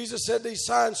 Jesus said these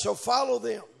signs shall follow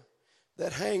them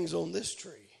that hangs on this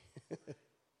tree.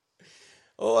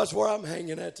 Oh, that's where I'm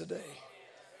hanging at today.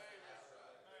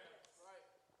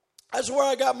 That's where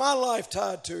I got my life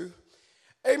tied to.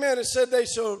 Amen. It said they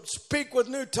shall speak with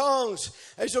new tongues.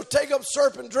 They shall take up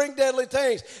serpent, drink deadly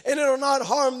things, and it will not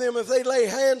harm them. If they lay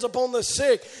hands upon the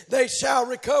sick, they shall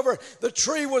recover. The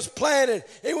tree was planted.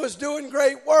 It was doing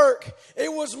great work.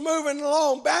 It was moving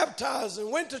along, baptizing,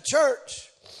 went to church.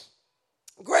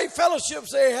 Great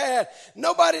fellowships they had.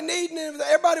 Nobody needing it.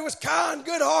 Everybody was kind,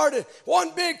 good-hearted.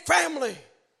 One big family.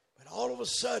 But all of a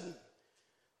sudden,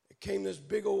 it came this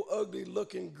big old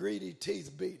ugly-looking greedy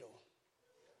teeth beetle.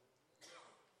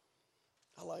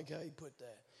 I like how he put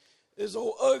that. This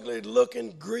old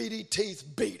ugly-looking greedy teeth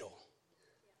beetle.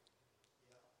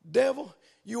 Devil,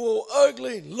 you old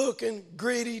ugly-looking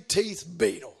greedy teeth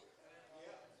beetle.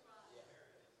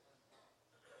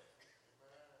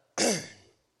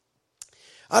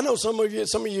 I know some of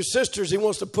you sisters, he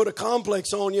wants to put a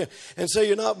complex on you and say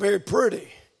you're not very pretty.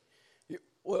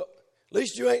 Well, at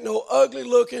least you ain't no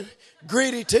ugly-looking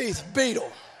greedy teeth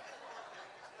beetle.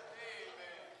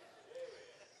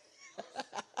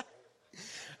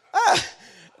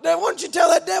 Now, why don't you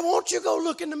tell that devil, why don't you go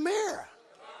look in the mirror?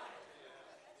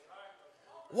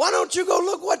 Why don't you go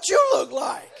look what you look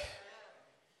like?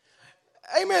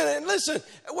 Amen. And listen,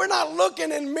 we're not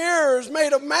looking in mirrors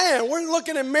made of man. We're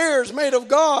looking in mirrors made of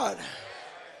God.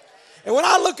 And when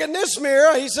I look in this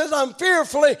mirror, he says, I'm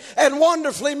fearfully and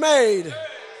wonderfully made.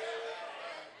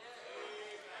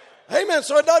 Amen.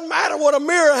 So it doesn't matter what a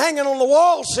mirror hanging on the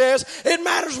wall says. It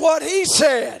matters what he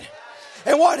said.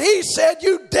 And what he said,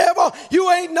 you devil, you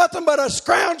ain't nothing but a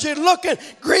scroungy looking,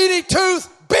 greedy tooth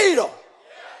beetle.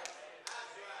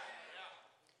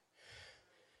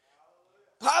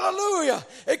 Hallelujah.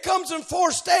 It comes in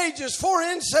 4 stages, 4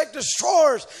 insect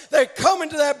destroyers. They come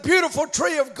into that beautiful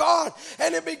tree of God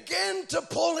and they begin to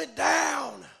pull it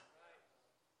down.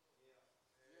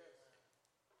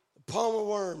 The palmer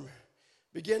worm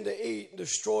began to eat and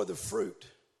destroy the fruit.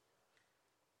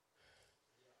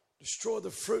 Destroy the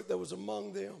fruit that was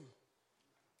among them.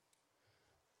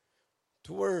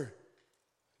 To where,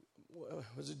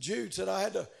 was it Jude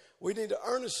said, we need to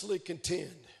earnestly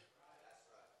contend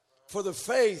for the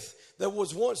faith that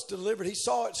was once delivered. He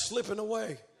saw it slipping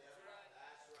away.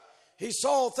 He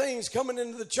saw things coming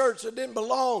into the church that didn't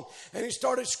belong, and he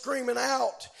started screaming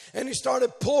out, and he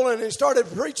started pulling, and he started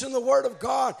preaching the word of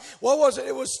God. What was it?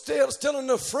 It was still in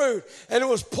the fruit, and it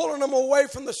was pulling them away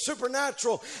from the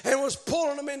supernatural, and it was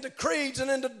pulling them into creeds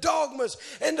and into dogmas,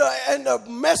 and the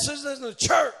messages in the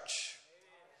church.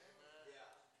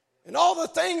 And all the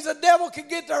things the devil could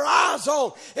get their eyes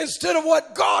on instead of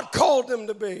what God called them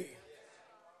to be.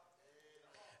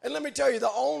 And let me tell you,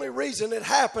 the only reason it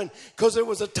happened, because it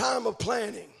was a time of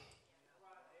planning.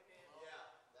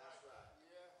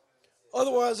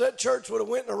 Otherwise, that church would have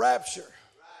went in a rapture.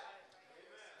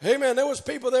 Amen. There was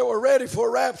people that were ready for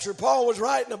a rapture. Paul was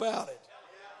writing about it.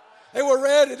 They were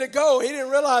ready to go. He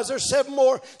didn't realize there's 6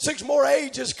 more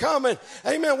ages coming.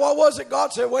 Amen. What was it?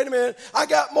 God said, wait a minute. I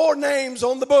got more names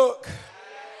on the book.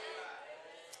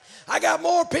 I got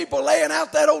more people laying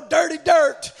out that old dirty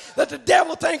dirt that the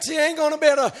devil thinks he ain't going to be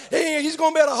able to, he's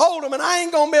going to be able to hold them, and I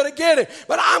ain't going to be able to get it.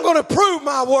 But I'm going to prove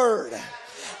my word.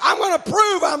 I'm going to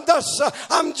prove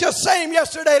I'm just same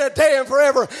yesterday, today, and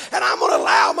forever. And I'm going to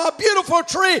allow my beautiful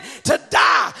tree to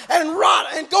die and rot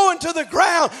and go into the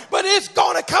ground, but it's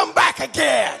going to come back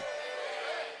again.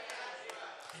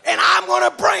 And I'm going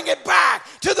to bring it back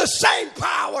to the same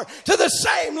power, to the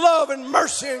same love and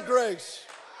mercy and grace.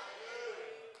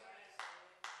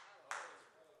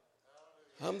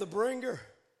 I'm the bringer.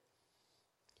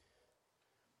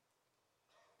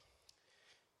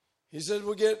 He said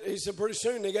pretty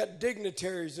soon they got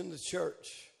dignitaries in the church,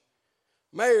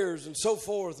 mayors and so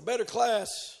forth, better class.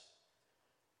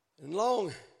 And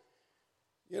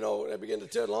they begin to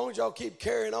tell, as long as y'all keep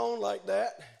carrying on like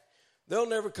that, they'll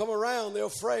never come around. They're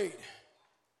afraid.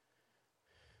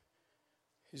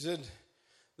 He said,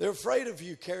 they're afraid of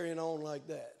you carrying on like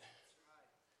that.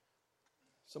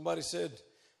 Somebody said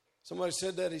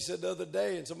that, he said the other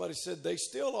day, and somebody said they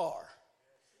still are.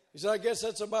 He said, I guess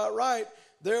that's about right.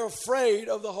 They're afraid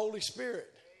of the Holy Spirit.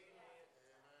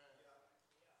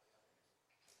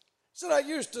 He said, I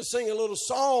used to sing a little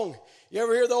song. You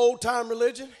ever hear the old time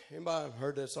religion? Anybody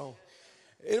heard that song?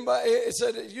 Anybody? It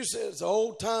said, it's the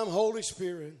old time Holy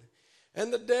Spirit.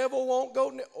 And the devil won't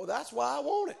go near. Oh, that's why I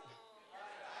want it.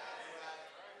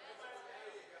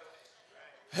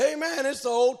 Hey man, it's the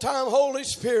old time Holy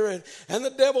Spirit, and the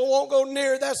devil won't go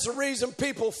near. That's the reason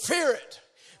people fear it.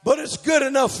 But it's good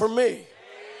enough for me.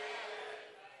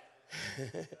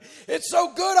 It's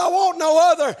so good I want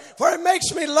no other, for it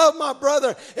makes me love my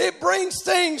brother. It brings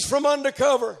things from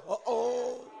undercover.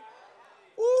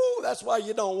 Ooh, that's why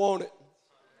you don't want it.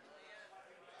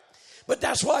 But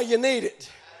that's why you need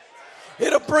it.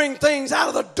 It'll bring things out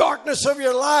of the darkness of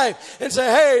your life and say,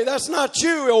 hey, that's not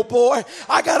you, old boy.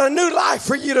 I got a new life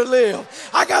for you to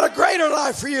live. I got a greater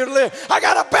life for you to live. I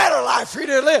got a better life for you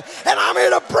to live. And I'm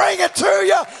here to bring it to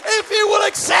you if you will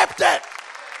accept it.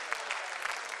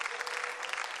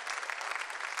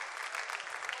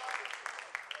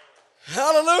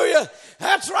 Hallelujah.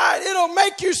 That's right. It'll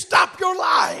make you stop your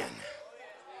lying.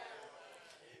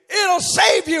 It'll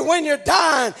save you when you're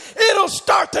dying. It'll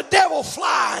start the devil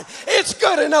flying. It's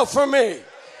good enough for me.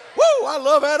 Woo, I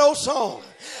love that old song.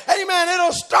 Amen.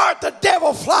 It'll start the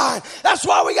devil flying. That's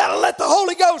why we got to let the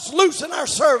Holy Ghost loose in our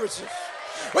services.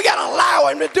 We got to allow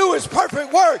him to do his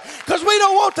perfect work because we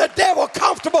don't want the devil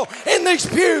comfortable in these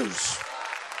pews.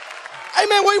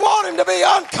 Amen. We want him to be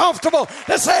uncomfortable,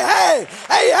 to say, hey,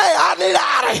 I need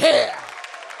out of here.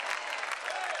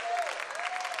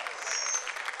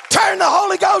 Turn the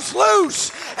Holy Ghost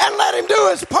loose and let him do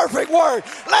his perfect work.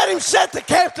 Let him set the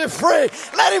captive free.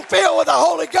 Let him fill with the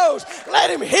Holy Ghost. Let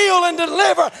him heal and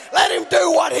deliver. Let him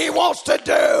do what he wants to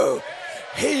do.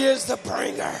 He is the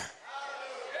bringer.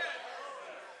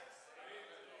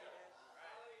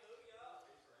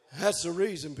 That's the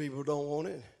reason people don't want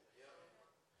it.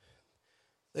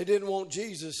 They didn't want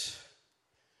Jesus.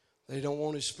 They don't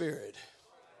want his spirit.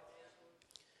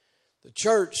 The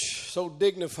church, so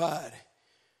dignified,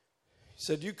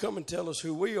 said, you come and tell us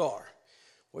who we are.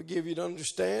 We'll give you to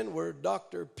understand we're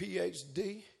Dr.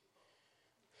 PhD,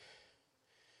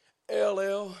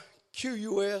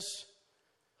 LLQUS,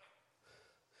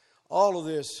 all of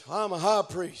this. I'm a high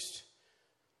priest.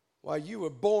 Why, you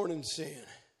were born in sin.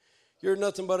 You're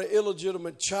nothing but an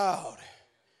illegitimate child.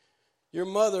 Your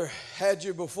mother had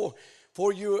you before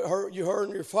her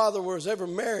and your father was ever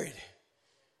married.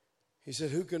 He said,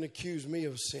 who can accuse me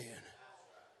of sin?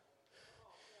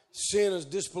 Sin is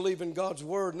disbelieving God's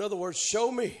word. In other words, show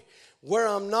me where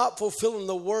I'm not fulfilling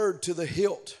the word to the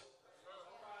hilt.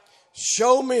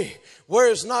 Show me where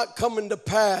it's not coming to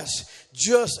pass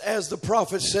just as the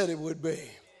prophet said it would be.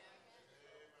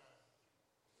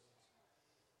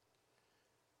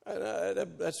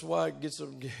 That's why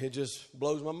it just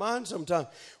blows my mind sometimes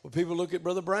when people look at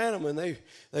Brother Branham and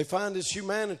they find his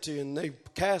humanity and they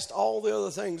cast all the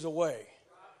other things away.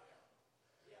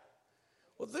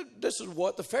 Well, this is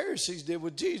what the Pharisees did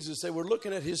with Jesus. They were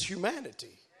looking at his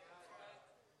humanity.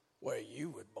 Well,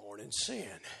 you were born in sin.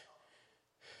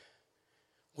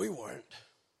 We weren't.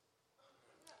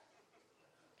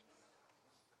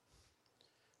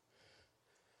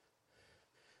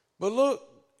 But look,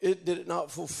 did it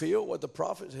not fulfill what the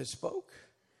prophet had spoke?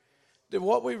 Did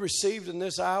what we received in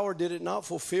this hour, did it not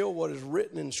fulfill what is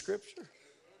written in Scripture?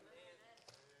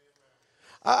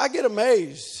 I get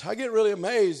amazed. I get really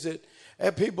amazed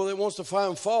at people that wants to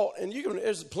find fault. And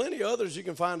there's plenty of others you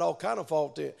can find all kind of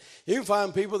fault in. You can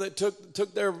find people that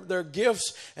took their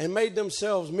gifts and made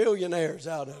themselves millionaires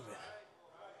out of it.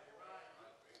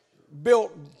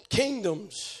 Built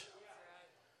kingdoms.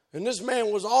 And this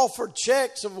man was offered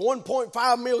checks of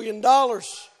 $1.5 million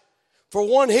for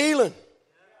one healing.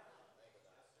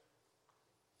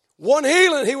 One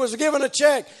healing, he was given a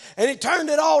check, and he turned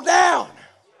it all down.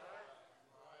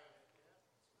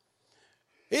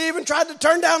 He even tried to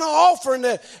turn down an offering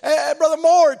that Brother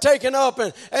Moore had taken up,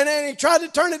 and then he tried to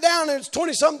turn it down, and it's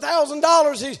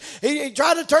 $20,000. He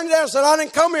tried to turn it down and said, I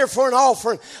didn't come here for an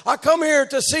offering. I come here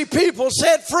to see people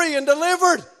set free and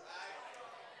delivered.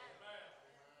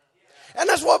 And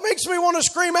that's what makes me want to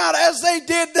scream out as they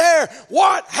did there.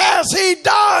 What has he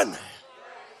done?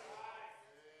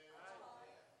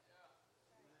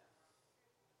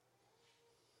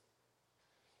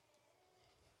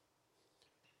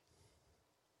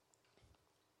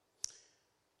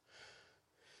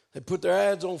 They put their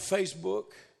ads on Facebook.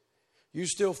 You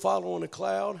still following the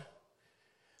cloud?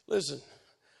 Listen,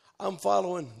 I'm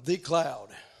following the cloud.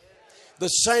 The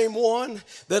same one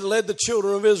that led the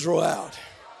children of Israel out.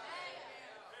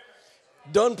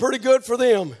 Done pretty good for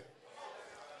them.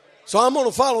 So I'm going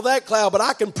to follow that cloud, but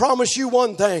I can promise you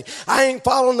one thing. I ain't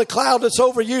following the cloud that's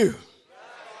over you.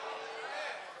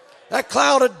 That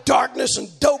cloud of darkness and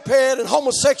dopehead and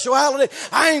homosexuality,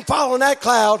 I ain't following that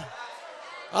cloud.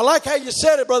 I like how you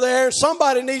said it, Brother Aaron.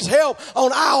 Somebody needs help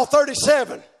on aisle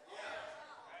 37.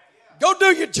 Go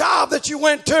do your job that you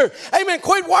went to. Amen.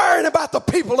 Quit worrying about the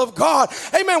people of God.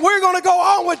 Amen. We're going to go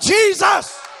on with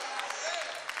Jesus.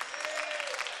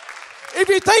 If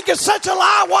you think it's such a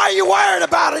lie, why are you worried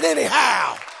about it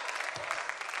anyhow?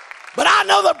 But I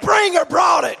know the bringer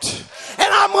brought it.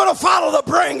 And I'm going to follow the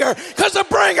bringer because the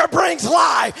bringer brings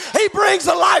life. He brings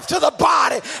the life to the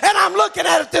body. And I'm looking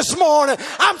at it this morning.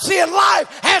 I'm seeing life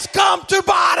has come to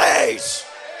bodies.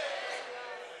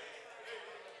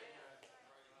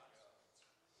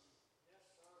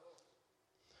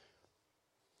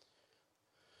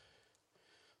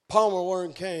 palmer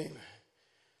worm came,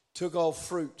 took off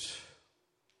fruits.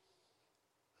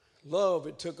 Love,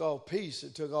 it took off peace.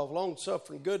 It took off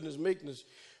long-suffering, goodness, meekness,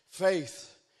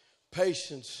 faith,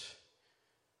 patience.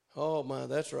 Oh, my,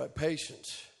 that's right,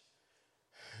 patience.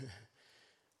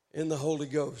 In the Holy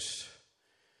Ghost.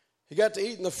 He got to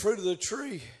eating the fruit of the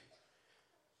tree.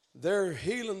 They're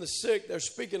healing the sick. They're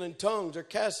speaking in tongues. They're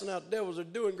casting out devils. They're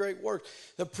doing great work.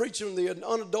 They're preaching the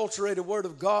unadulterated word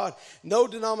of God. No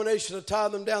denomination to tie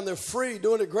them down. They're free,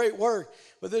 doing a great work.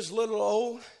 But this little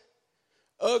old,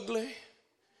 ugly,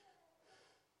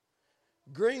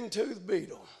 green-toothed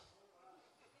beetle.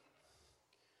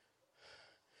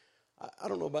 I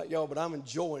don't know about y'all, but I'm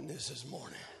enjoying this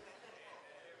morning.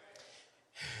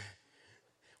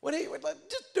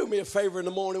 Just do me a favor in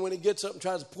the morning when he gets up and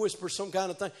tries to whisper some kind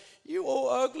of thing. You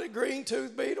old ugly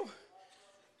green-toothed beetle,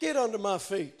 get under my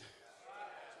feet.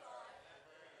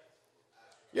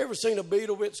 You ever seen a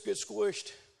beetle get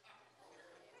squished?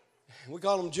 We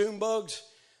call them June bugs.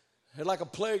 They're like a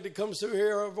plague that comes through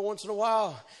here every once in a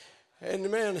while. And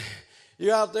man,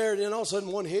 you're out there and then all of a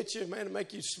sudden one hits you, man, to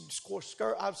make you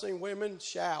skirt. I've seen women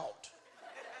shout.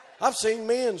 I've seen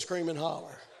men scream and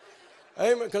holler.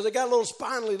 Amen. Because they got little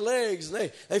spindly legs and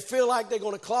they feel like they're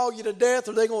going to claw you to death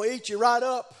or they're going to eat you right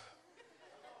up.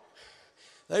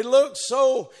 They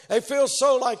feel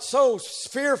so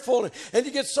fearful and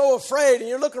you get so afraid and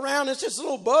you look around, it's just a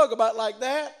little bug about like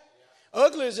that.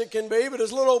 Ugly as it can be, but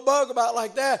it's a little bug about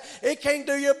like that. It can't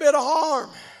do you a bit of harm.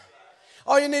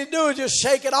 All you need to do is just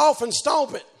shake it off and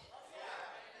stomp it.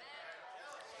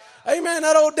 Amen.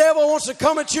 That old devil wants to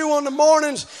come at you on the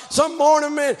mornings, some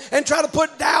morning, man, and try to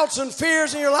put doubts and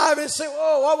fears in your life and say,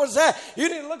 "Oh, what was that?" You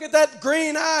need to look at that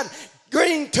green-eyed,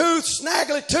 green-toothed,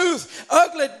 snaggly tooth,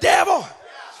 ugly devil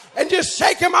and just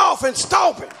shake him off and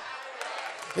stomp him.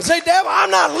 And say, "Devil, I'm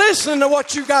not listening to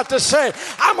what you got to say.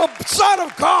 I'm a son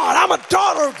of God. I'm a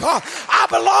daughter of God. I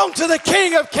belong to the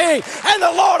King of Kings and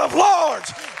the Lord of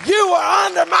Lords. You are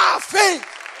under my feet."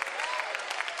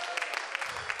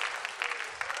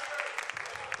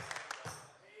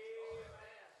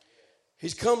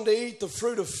 He's come to eat the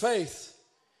fruit of faith.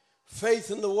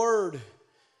 Faith in the word.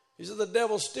 He said the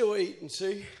devil's still eating,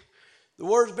 see. The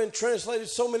word's been translated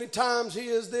so many times. He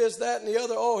is this, that, and the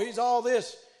other. Oh, he's all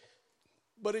this.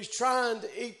 But he's trying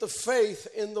to eat the faith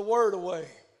in the word away.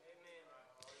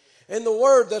 In the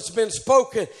word that's been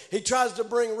spoken, he tries to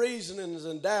bring reasonings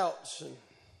and doubts and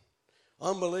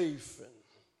unbelief and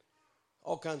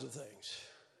all kinds of things.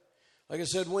 Like I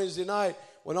said Wednesday night,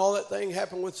 when all that thing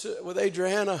happened with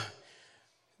Adriana,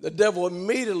 the devil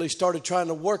immediately started trying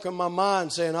to work on my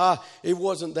mind, saying, it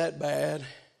wasn't that bad.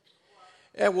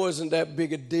 It wasn't that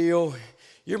big a deal.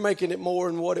 You're making it more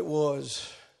than what it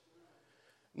was.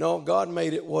 No, God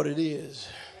made it what it is.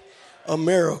 A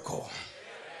miracle.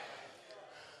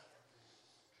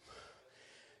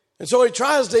 And so he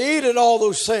tries to eat at all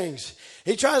those things.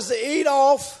 He tries to eat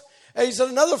off. And he said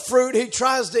another fruit he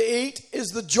tries to eat is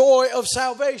the joy of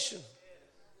salvation.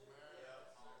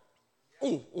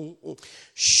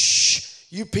 Shh,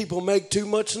 you people make too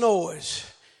much noise.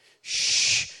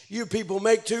 Shh, you people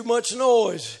make too much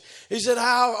noise. He said,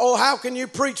 how can you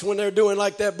preach when they're doing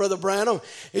like that, Brother Branham?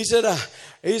 He said,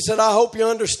 I hope you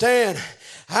understand.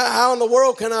 How in the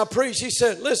world can I preach? He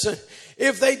said, listen,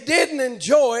 if they didn't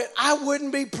enjoy it, I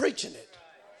wouldn't be preaching it.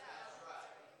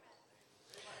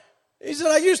 He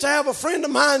said, I used to have a friend of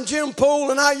mine, Jim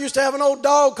Poole, and I used to have an old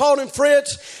dog called him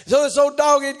Fritz. So this old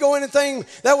dog, he'd go anything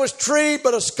that was treed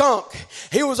but a skunk.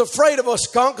 He was afraid of a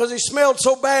skunk because he smelled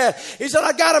so bad. He said,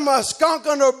 I got him a skunk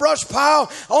under a brush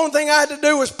pile. Only thing I had to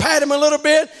do was pat him a little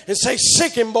bit and say,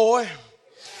 sick him, boy.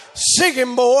 Sick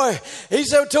him, boy. He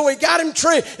said, until we got him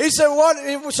treated. He said,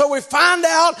 what? So we find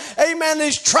out, amen,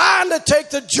 he's trying to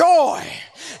take the joy.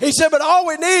 He said, but all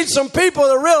we need is some people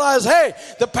to realize, hey,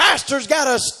 the pastor's got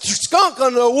a skunk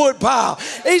under a wood pile.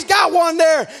 He's got one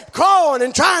there clawing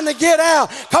and trying to get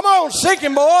out. Come on, sick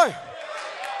him, boy.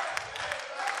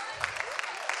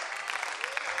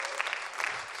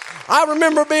 I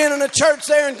remember being in a church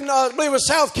there in, I believe it was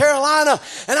South Carolina,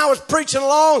 and I was preaching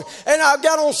along, and I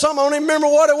got on something, I don't even remember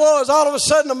what it was. All of a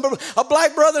sudden, a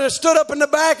black brother stood up in the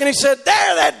back, and he said,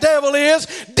 there that devil is.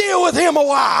 Deal with him a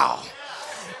while.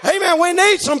 Amen. We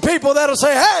need some people that'll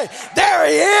say, hey, there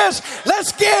he is.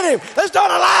 Let's get him. Let's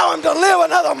don't allow him to live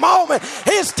another moment.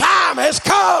 His time has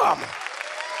come.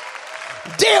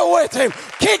 Deal with him.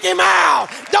 Kick him out.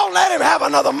 Don't let him have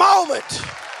another moment.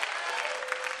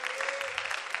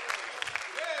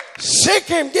 Sick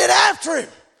him. Get after him.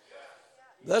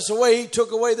 That's the way he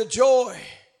took away the joy.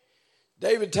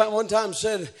 David one time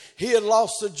said he had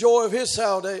lost the joy of his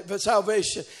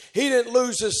salvation. He didn't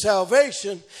lose his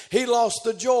salvation. He lost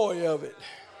the joy of it.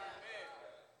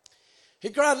 He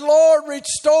cried, Lord,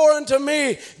 restore unto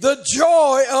me the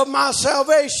joy of my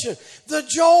salvation. The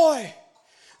joy.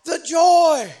 The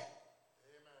joy.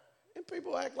 And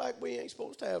people act like we ain't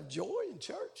supposed to have joy in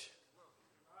church.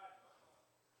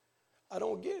 I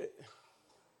don't get it.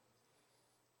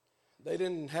 They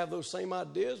didn't have those same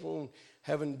ideas when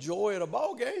having joy at a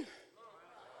ball game.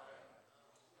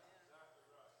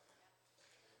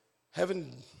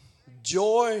 Having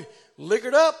joy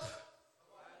liquored up.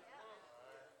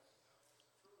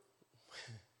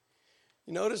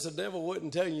 You notice the devil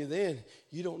wouldn't tell you then,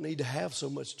 you don't need to have so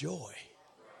much joy.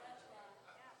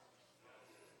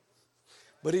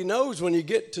 But he knows when you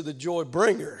get to the joy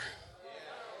bringer,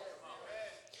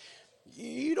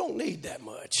 you don't need that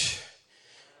much.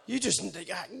 You just,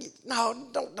 no,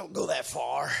 don't go that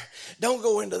far. Don't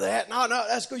go into that. No,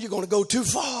 that's good. You're going to go too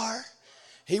far.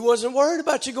 He wasn't worried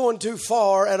about you going too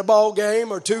far at a ball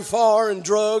game or too far in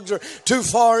drugs or too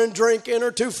far in drinking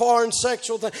or too far in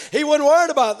sexual things. He wasn't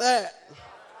worried about that.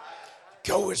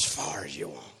 Go as far as you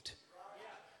want.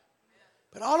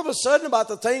 But all of a sudden about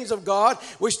the things of God,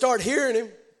 we start hearing him.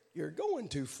 You're going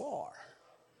too far.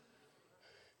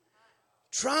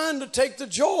 Trying to take the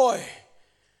joy.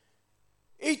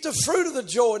 Eat the fruit of the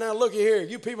joy. Now look here.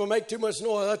 You people make too much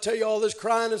noise. I tell you all this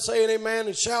crying and saying amen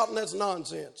and shouting, that's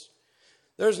nonsense.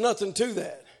 There's nothing to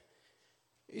that.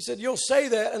 He said, you'll say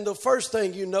that, and the first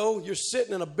thing you know, you're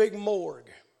sitting in a big morgue.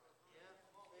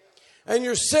 And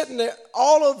you're sitting there,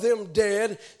 all of them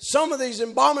dead. Some of these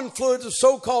embalming fluids of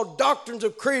so-called doctrines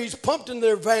of creeds pumped in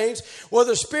their veins, where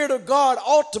the Spirit of God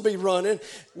ought to be running,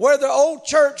 where the old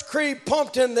church creed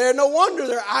pumped in there. No wonder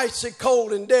they're icy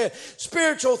cold and dead.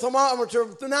 Spiritual thermometer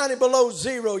 90 below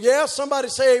zero. Yeah, somebody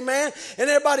say amen. And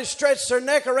everybody stretched their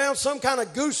neck around some kind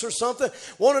of goose or something.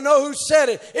 Want to know who said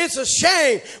it. It's a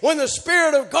shame when the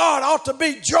Spirit of God ought to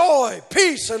be joy,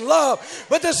 peace, and love.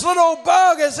 But this little old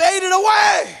bug has ate it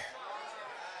away.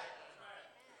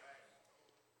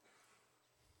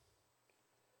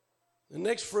 The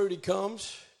next fruit he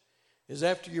comes is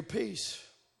after your peace.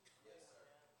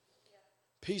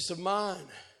 Peace of mind.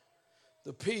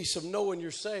 The peace of knowing you're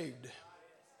saved.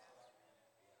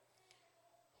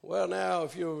 Well, now,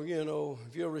 if you'll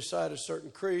recite a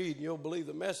certain creed, and you'll believe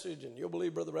the message, and you'll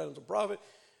believe Brother Adam's a prophet,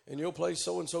 and you'll play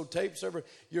so-and-so tapes,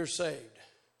 you're saved.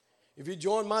 If you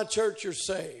join my church, you're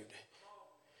saved.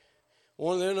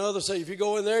 One and another say, if you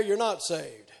go in there, you're not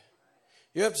saved.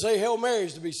 You have to say Hail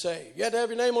Marys to be saved. You have to have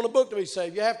your name on the book to be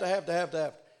saved. You have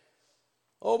to.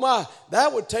 Oh my,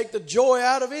 that would take the joy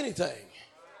out of anything.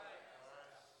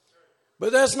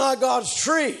 But that's not God's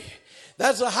tree.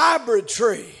 That's a hybrid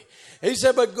tree. He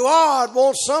said, but God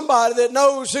wants somebody that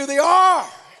knows who they are.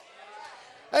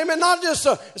 Amen. Not just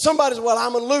somebody's, well,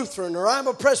 I'm a Lutheran or I'm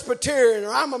a Presbyterian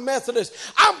or I'm a Methodist.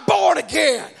 I'm born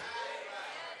again.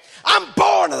 I'm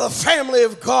born of the family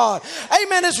of God.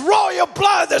 Amen. It's royal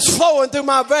blood that's flowing through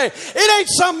my vein. It ain't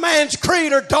some man's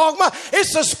creed or dogma.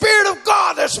 It's the Spirit of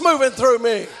God that's moving through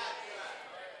me.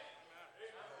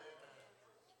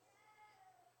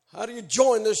 How do you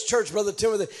join this church, Brother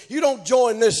Timothy? You don't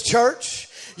join this church.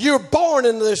 You're born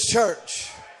into this church.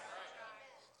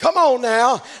 Come on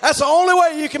now. That's the only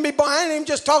way you can be born. I ain't even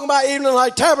just talking about Evening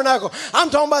Light Tabernacle.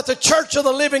 I'm talking about the church of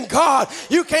the living God.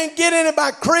 You can't get in it by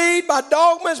creed, by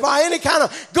dogmas, by any kind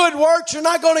of good works. You're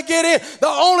not going to get in. The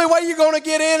only way you're going to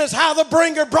get in is how the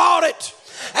bringer brought it.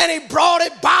 And he brought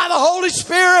it by the Holy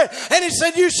Spirit. And he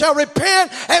said, you shall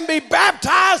repent and be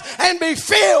baptized and be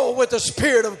filled with the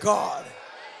Spirit of God.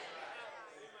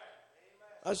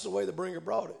 That's the way the bringer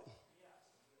brought it.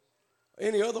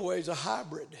 Any other way is a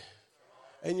hybrid.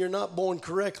 And you're not born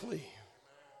correctly.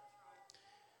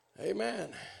 Amen.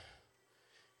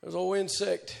 There's an old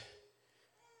insect.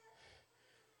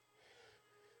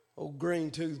 Old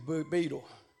green-toothed beetle.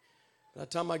 By the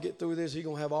time I get through this, he's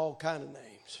going to have all kind of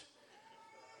names.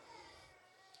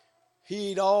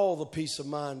 He eat all the peace of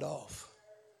mind off.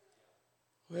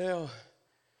 Well,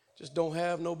 just don't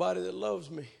have nobody that loves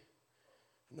me.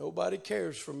 Nobody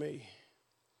cares for me.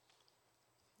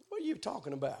 What are you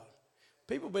talking about?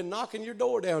 People have been knocking your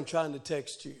door down trying to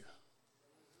text you.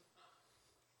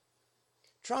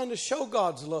 Trying to show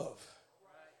God's love.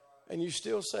 And you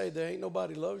still say there ain't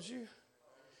nobody loves you?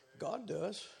 God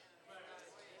does.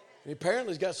 And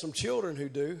apparently he's got some children who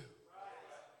do.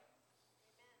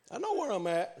 I know where I'm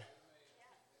at.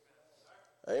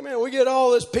 Amen. We get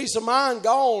all this peace of mind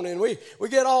gone and we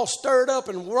get all stirred up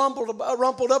and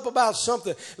rumpled up about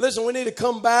something. Listen, we need to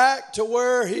come back to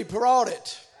where he brought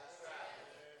it.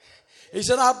 He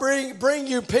said, I bring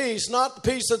you peace, not the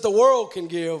peace that the world can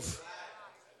give.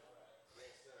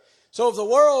 So if the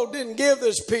world didn't give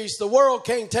this peace, the world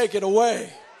can't take it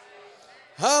away.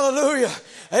 Hallelujah.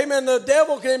 Amen. The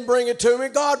devil didn't bring it to me.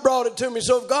 God brought it to me.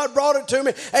 So if God brought it to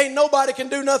me, ain't nobody can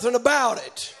do nothing about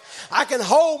it. I can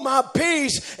hold my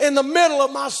peace in the middle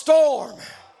of my storm.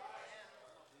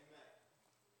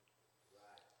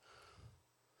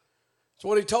 That's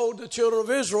what he told the children of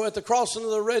Israel at the crossing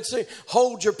of the Red Sea.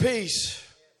 Hold your peace.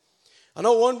 I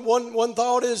know one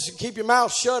thought is keep your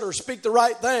mouth shut or speak the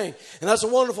right thing. And that's a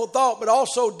wonderful thought. But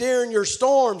also during your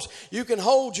storms, you can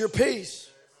hold your peace.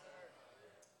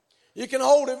 You can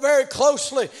hold it very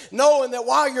closely, knowing that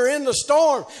while you're in the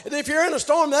storm, and if you're in a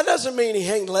storm, that doesn't mean he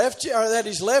ain't left you, or that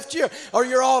he's left you, or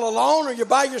you're all alone, or you're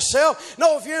by yourself.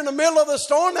 No, if you're in the middle of the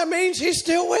storm, that means he's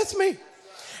still with me.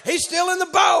 He's still in the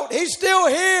boat. He's still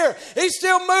here. He's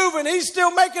still moving. He's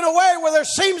still making a way where there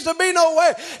seems to be no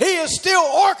way. He is still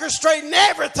orchestrating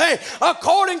everything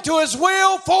according to his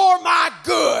will for my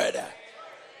good.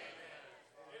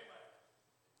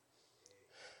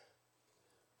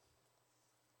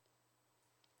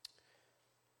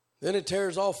 Then it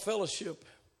tears off fellowship,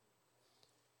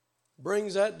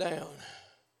 brings that down.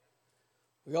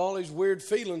 We got all these weird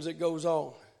feelings that goes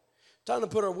on. Time to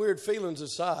put our weird feelings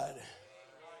aside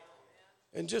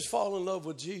and just fall in love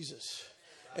with Jesus.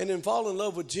 And in fall in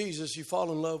love with Jesus, you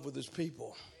fall in love with his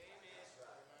people.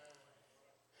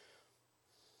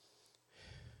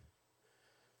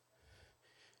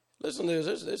 Listen to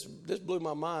this. This blew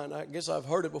my mind. I guess I've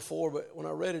heard it before, but when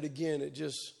I read it again, it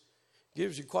just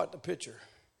gives you quite the picture.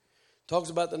 Talks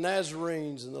about the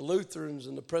Nazarenes and the Lutherans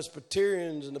and the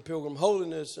Presbyterians and the Pilgrim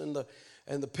Holiness and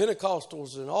the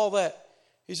Pentecostals and all that.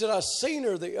 He said, I seen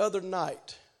her the other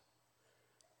night.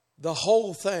 The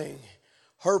whole thing.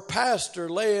 Her pastor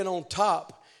laying on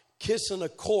top, kissing a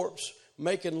corpse,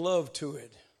 making love to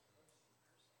it.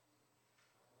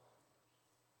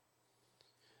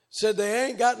 Said they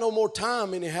ain't got no more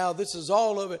time anyhow. This is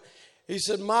all of it. He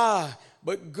said,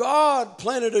 but God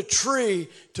planted a tree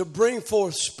to bring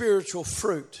forth spiritual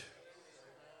fruit.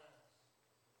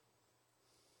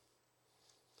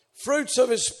 Fruits of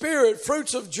his spirit,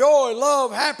 fruits of joy,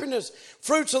 love, happiness,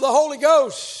 fruits of the Holy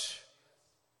Ghost.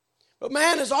 But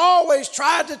man has always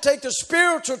tried to take the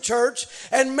spiritual church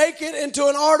and make it into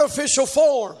an artificial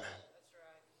form.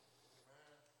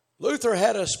 Luther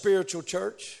had a spiritual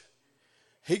church.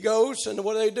 He goes, and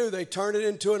what do? They turn it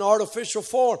into an artificial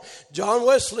form. John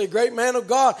Wesley, a great man of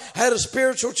God, had a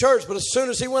spiritual church, but as soon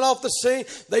as he went off the scene,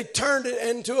 they turned it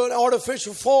into an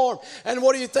artificial form. And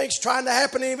what do you think's trying to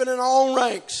happen even in our own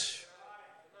ranks?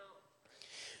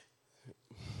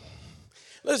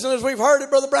 Listen, as we've heard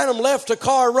it, Brother Branham left a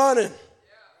car running.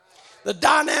 The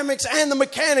dynamics and the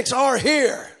mechanics are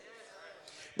here.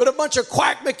 But a bunch of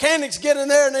quack mechanics get in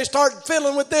there and they start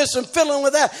fiddling with this and fiddling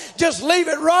with that. Just leave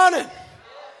it running.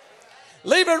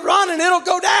 Leave it running. It'll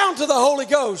go down to the Holy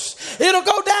Ghost. It'll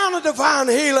go down to divine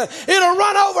healing. It'll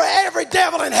run over every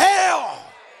devil in hell.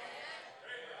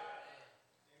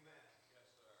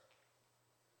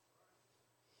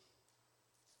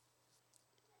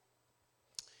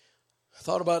 I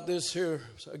thought about this here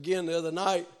again the other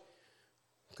night.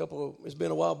 It's been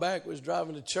a while back. We was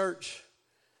driving to church.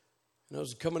 And I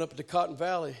was coming up to Cotton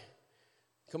Valley,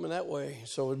 coming that way.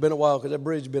 So it's been a while because that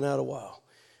bridge has been out a while.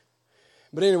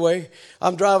 But anyway,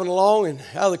 I'm driving along, and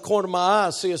out of the corner of my eye, I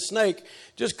see a snake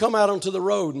just come out onto the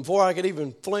road. And before I could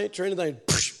even flinch or anything,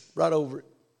 right over it.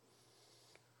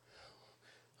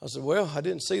 I said, well, I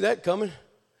didn't see that coming.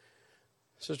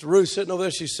 Sister Ruth sitting over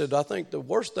there, she said, I think the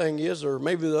worst thing is, or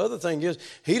maybe the other thing is,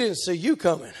 he didn't see you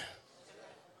coming.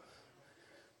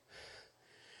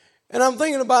 And I'm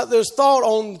thinking about this thought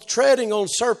on treading on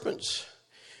serpents.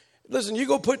 Listen, you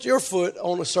go put your foot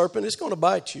on a serpent, it's going to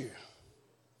bite you.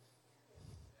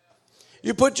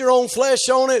 You put your own flesh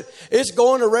on it, it's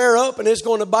going to rear up and it's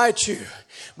going to bite you.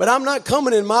 But I'm not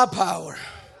coming in my power.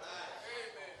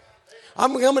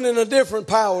 I'm coming in a different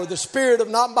power. The Spirit of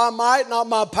not by might, not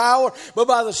by power, but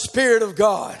by the Spirit of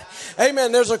God.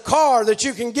 Amen. There's a car that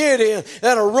you can get in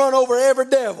that'll run over every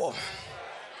devil.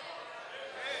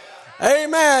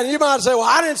 Amen. You might say, well,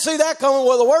 I didn't see that coming.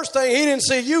 Well, the worst thing, he didn't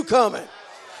see you coming.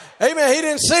 Amen. He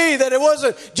didn't see that it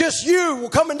wasn't just you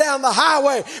coming down the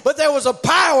highway, but there was a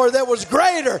power that was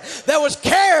greater, that was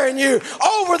carrying you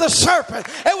over the serpent,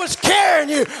 that was carrying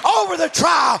you over the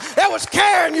trial, that was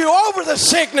carrying you over the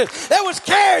sickness, that was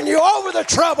carrying you over the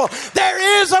trouble.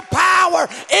 There is a power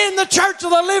in the church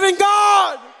of the living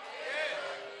God.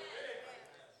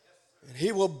 And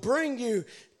he will bring you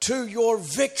to your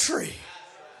victory.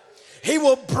 He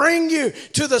will bring you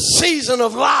to the season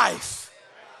of life.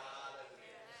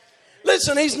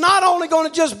 Listen, He's not only going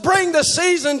to just bring the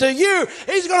season to you,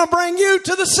 He's going to bring you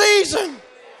to the season.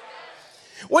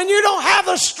 When you don't have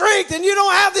the strength and you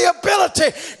don't have the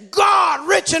ability, God,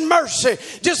 rich in mercy,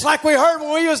 just like we heard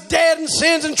when we was dead in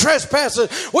sins and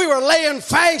trespasses, we were laying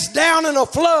face down in a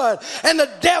flood and the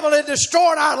devil had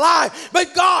destroyed our life,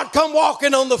 but God come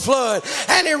walking on the flood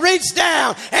and He reached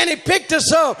down and He picked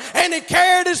us up and He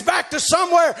carried us back to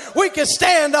somewhere we could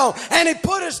stand on, and He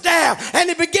put us down and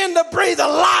He began to breathe a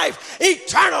life,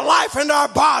 eternal life into our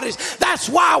bodies. That's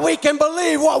why we can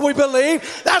believe what we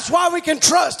believe. That's why we can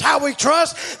trust how we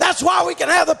trust. That's why we can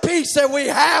have the peace that we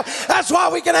have. That's why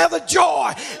we can have the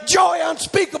joy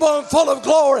unspeakable and full of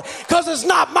glory, because it's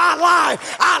not my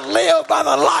life. I live by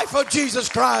the life of Jesus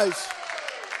Christ.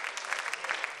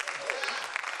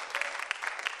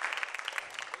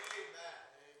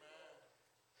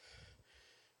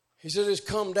 He said it's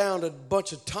come down to a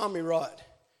bunch of Tommy rot.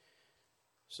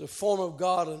 It's a form of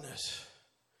godliness.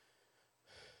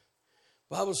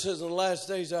 The Bible says in the last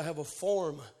days I have a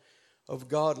form of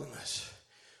godliness,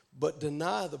 but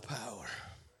deny the power.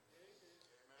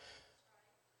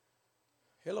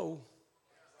 Hello.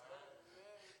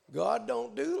 God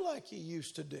don't do like He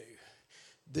used to do.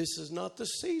 This is not the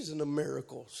season of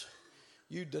miracles.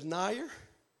 You denier.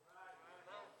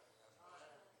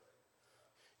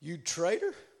 You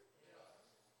traitor.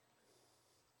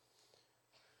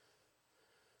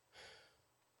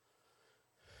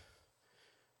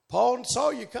 Paul saw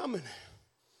you coming.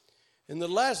 In the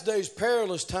last days,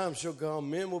 perilous times shall come.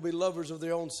 Men will be lovers of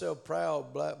their own self,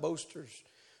 proud, boasters,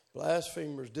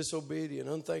 blasphemers, disobedient,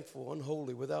 unthankful,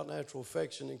 unholy, without natural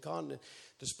affection, incontinent,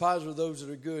 despisers of those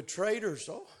that are good, traitors.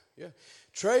 Oh, yeah,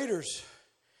 traitors.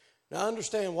 Now, I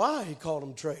understand why he called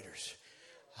them traitors.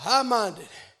 High-minded,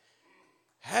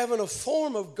 having a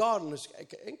form of godliness.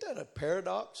 Ain't that a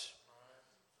paradox?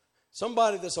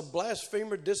 Somebody that's a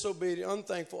blasphemer, disobedient,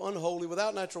 unthankful, unholy,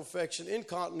 without natural affection,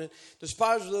 incontinent,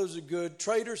 despisers of those who are good,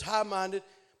 traitors, high-minded,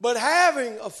 but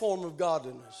having a form of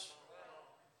godliness,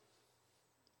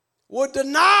 would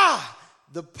deny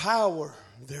the power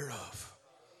thereof.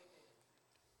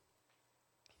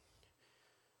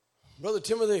 Brother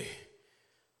Timothy,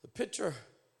 the picture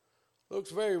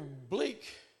looks very bleak,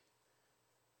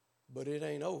 but it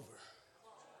ain't over.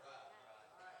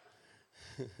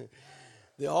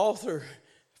 The author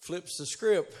flips the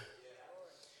script.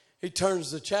 He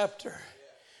turns the chapter.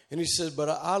 And he says, but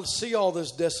I see all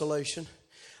this desolation.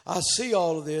 I see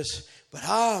all of this, but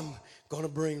I'm going to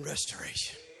bring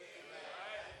restoration.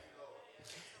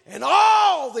 And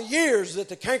all the years that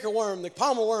the cankerworm, the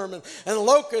palmer worm, and the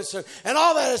locust, and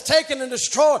all that is taken and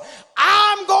destroyed,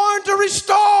 I'm going to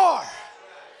restore.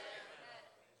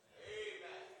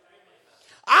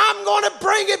 I'm going to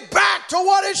bring it back to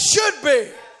what it should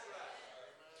be.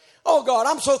 Oh God,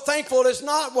 I'm so thankful this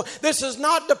is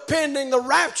not depending, the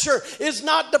rapture is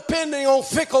not depending on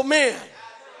fickle men.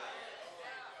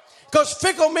 Because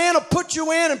fickle men will put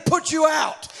you in and put you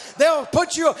out. They'll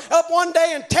put you up one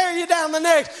day and tear you down the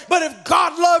next. But if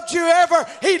God loved you ever,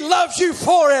 He loves you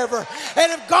forever.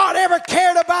 And if God ever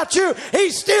cared about you,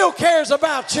 He still cares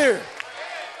about you.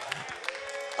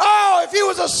 Oh, if you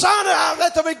was a son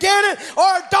at the beginning or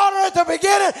a daughter at the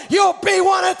beginning, you'll be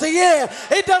one at the end.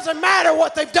 It doesn't matter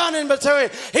what they've done in between.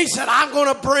 He said, I'm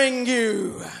going to bring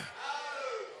you.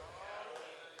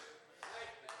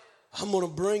 I'm going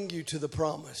to bring you to the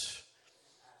promise.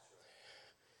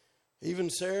 Even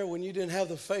Sarah, when you didn't have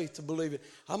the faith to believe it,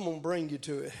 I'm going to bring you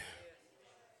to it.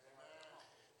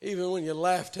 Even when you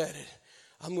laughed at it,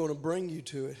 I'm going to bring you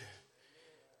to it.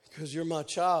 Because you're my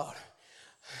child.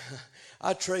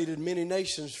 I traded many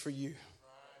nations for you.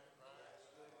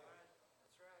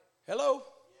 Hello?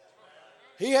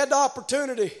 He had the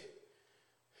opportunity.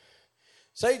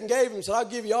 Satan gave him, said, I'll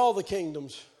give you all the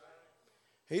kingdoms.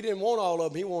 He didn't want all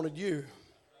of them. He wanted you.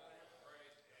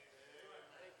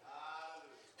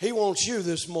 He wants you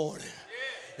this morning.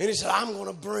 And he said, I'm going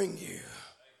to bring you.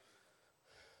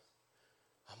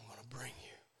 I'm going to bring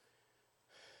you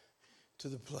to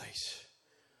the place.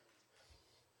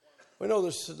 We know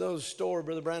this story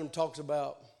Brother Branham talks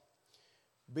about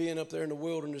being up there in the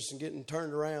wilderness and getting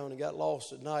turned around and got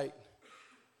lost at night.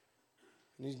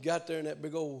 And he got there in that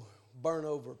big old burn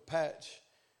over patch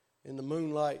in the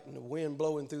moonlight and the wind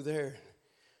blowing through there.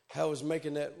 How it was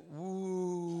making that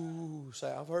woo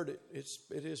sound. I've heard it. It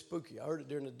is spooky. I heard it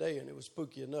during the day and it was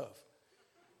spooky enough.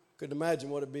 Couldn't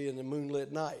imagine what it'd be in the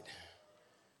moonlit night.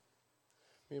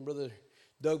 Me and Brother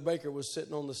Doug Baker was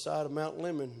sitting on the side of Mount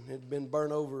Lemmon. It had been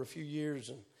burned over a few years,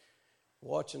 and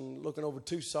looking over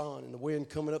Tucson, and the wind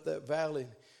coming up that valley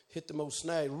hit the most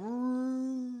snag.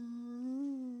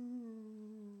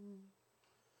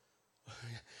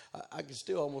 I can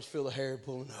still almost feel the hair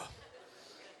pulling up.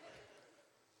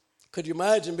 Could you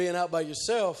imagine being out by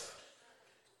yourself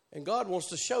and God wants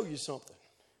to show you something?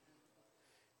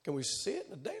 Can we see it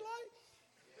in the daylight?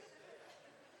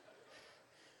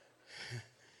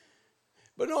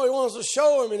 But no, he wants to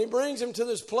show him, and he brings him to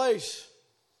this place.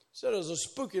 He said it was a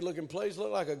spooky looking place,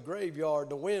 looked like a graveyard.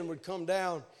 The wind would come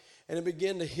down and it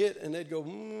began to hit, and they'd go,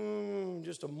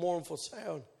 just a mournful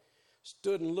sound.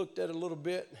 Stood and looked at it a little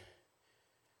bit.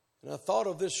 And I thought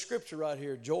of this scripture right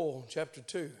here, Joel chapter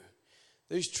 2.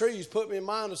 These trees put me in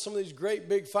mind of some of these great,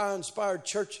 big, fire-inspired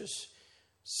churches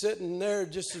sitting there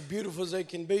just as beautiful as they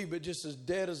can be, but just as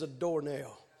dead as a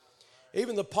doornail.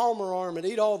 Even the palmer arm had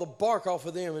eat all the bark off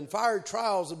of them, and fiery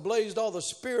trials had blazed all the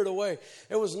spirit away.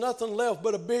 There was nothing left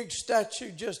but a big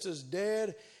statue just as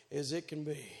dead as it can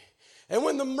be. And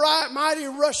when the mighty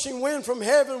rushing wind from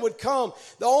heaven would come,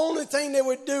 the only thing they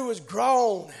would do was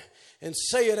groan and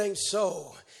say it ain't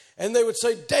so. And they would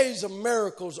say, days of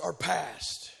miracles are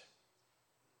past.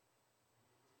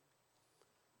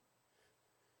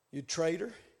 You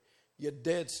traitor, you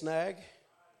dead snag.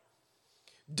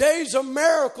 Days of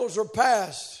miracles are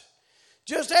past.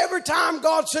 Just every time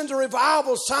God sends a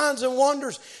revival, signs and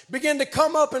wonders begin to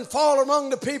come up and fall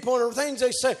among the people, and the things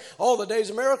they say, oh, the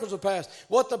days of miracles are past.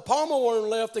 What the palmer worm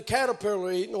left, the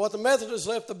caterpillar eating. What the Methodists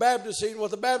left, the Baptists eating.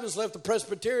 What the Baptists left, the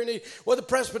Presbyterian eating. What the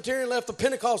Presbyterian left, the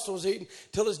Pentecostals eating.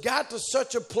 Till it's got to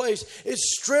such a place,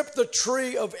 it's stripped the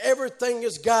tree of everything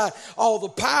it's got. All the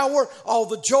power, all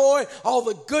the joy, all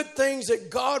the good things that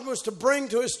God was to bring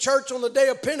to his church on the day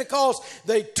of Pentecost,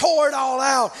 they tore it all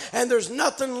out, and there's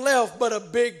nothing left but a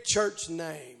big church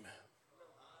name.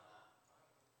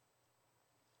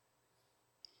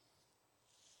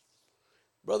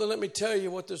 Brother, let me tell you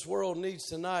what this world needs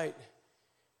tonight.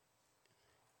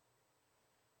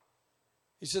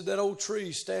 He said, that old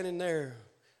tree standing there,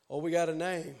 oh, we got a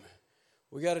name.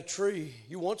 We got a tree.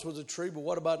 You once was a tree, but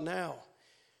what about now?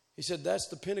 He said, that's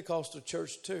the Pentecostal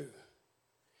church too.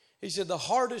 He said, the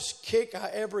hardest kick I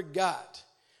ever got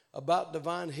about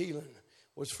divine healing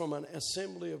was from an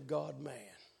Assembly of God man.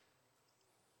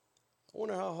 I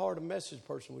wonder how hard a message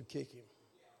person would kick him.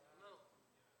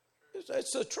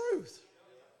 It's the truth.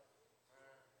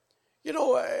 You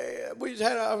know, I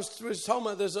was talking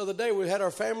about this the other day. We had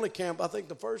our family camp, I think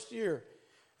the first year.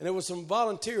 And there was some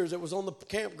volunteers that was on the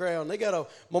campground. They got a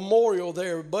memorial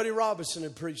there. Buddy Robinson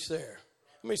had preached there.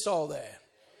 How many saw that?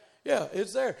 Yeah,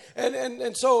 it's there.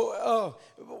 And so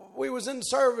we was in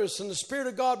service, and the Spirit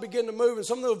of God began to move, and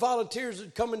some of the volunteers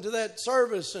had come into that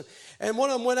service, and one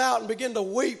of them went out and began to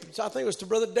weep. I think it was to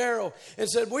Brother Darrell, and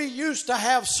said, we used to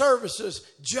have services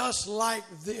just like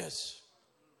this,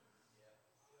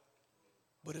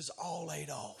 but it's all laid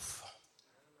off.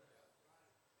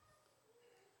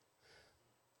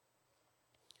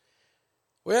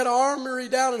 We had an armory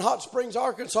down in Hot Springs,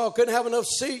 Arkansas. Couldn't have enough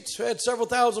seats. We had several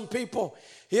thousand people.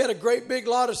 He had a great big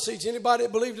lot of seats. Anybody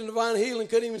that believed in divine healing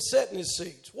couldn't even sit in his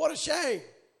seats. What a shame.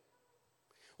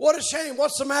 What a shame.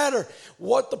 What's the matter?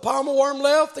 What the palmer worm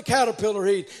left, the caterpillar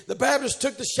eat. The Baptists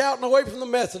took the shouting away from the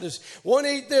Methodists. One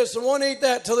eat this and one eat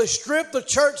that till they stripped the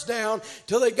church down,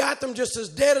 till they got them just as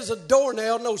dead as a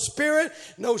doornail. No spirit,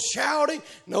 no shouting,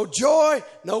 no joy,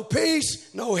 no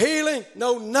peace, no healing,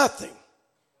 no nothing.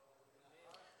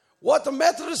 What the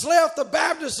Methodists left, the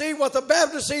Baptists eat. What the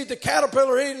Baptists eat, the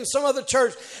caterpillar eat in some other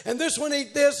church. And this one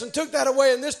eat this and took that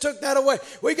away, and this took that away.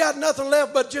 We got nothing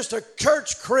left but just a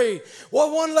church creed.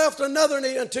 Well, one left another and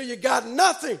eat until you got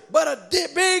nothing but a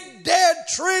big dead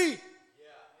tree.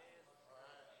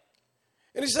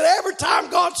 And he said, every time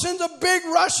God sends a big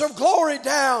rush of glory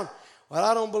down, well,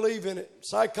 I don't believe in it.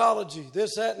 Psychology,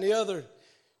 this, that, and the other.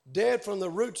 Dead from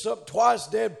the roots up, twice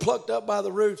dead, plucked up by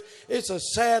the roots. It's a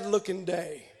sad looking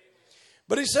day.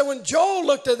 But he said when Joel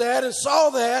looked at that and saw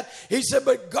that, he said,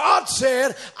 but God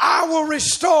said, I will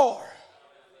restore.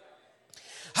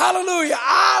 Hallelujah.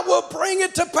 I will bring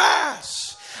it to pass.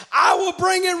 I will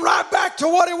bring it right back to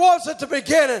what it was at the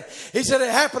beginning. He said it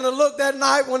happened to look that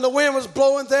night when the wind was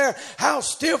blowing there, how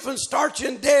stiff and starchy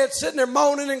and dead, sitting there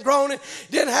moaning and groaning.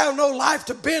 Didn't have no life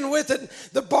to bend with it.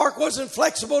 The bark wasn't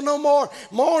flexible no more.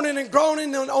 Moaning and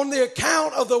groaning on the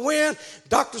account of the wind.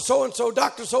 Dr.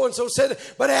 So-and-so said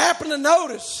it. But it happened to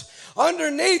notice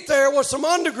underneath there was some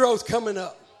undergrowth coming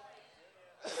up.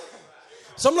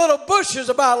 Some little bushes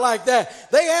about like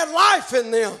that. They had life in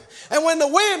them. And when the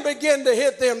wind began to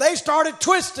hit them, they started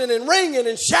twisting and ringing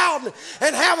and shouting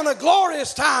and having a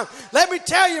glorious time. Let me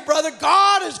tell you, brother,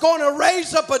 God is going to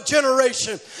raise up a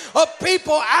generation of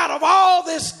people out of all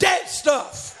this dead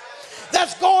stuff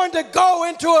that's going to go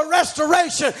into a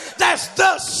restoration. That's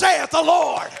thus saith the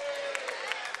Lord.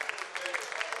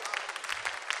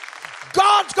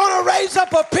 God's going to raise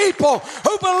up a people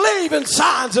who believe in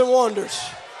signs and wonders.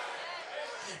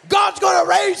 God's going to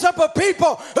raise up a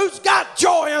people who's got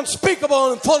joy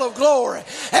unspeakable and full of glory.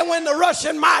 And when the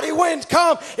rushing mighty winds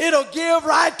come, it'll give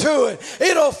right to it.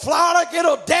 It'll frolic,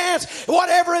 it'll dance.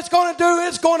 Whatever it's going to do,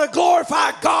 it's going to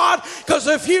glorify God. Because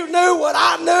if you knew what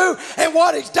I knew and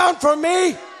what He's done for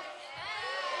me,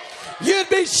 you'd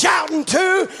be shouting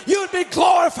too. You'd be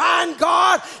glorifying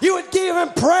God. You would give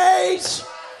Him praise.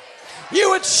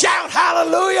 You would shout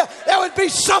hallelujah. There would be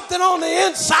something on the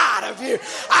inside of you.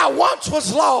 I once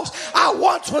was lost. I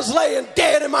once was laying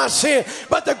dead in my sin.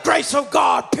 But the grace of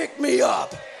God picked me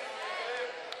up.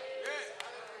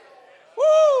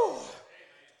 Woo!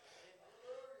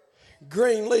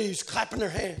 Green leaves clapping their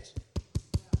hands.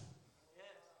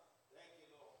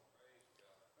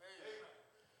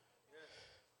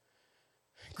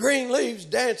 Green leaves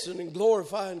dancing and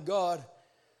glorifying God.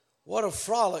 What a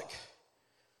frolic.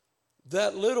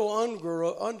 That little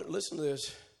listen to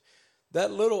this.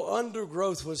 That little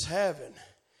undergrowth was having.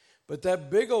 But that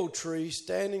big old tree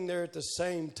standing there at the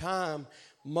same time,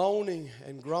 moaning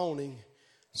and groaning,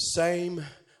 same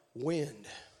wind.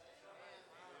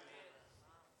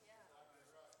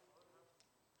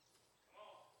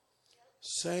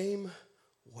 Same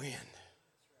wind.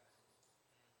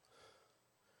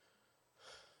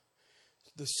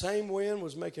 The same wind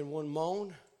was making one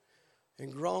moan,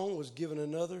 and groan was giving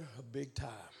another a big time.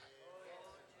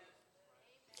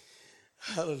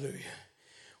 Hallelujah.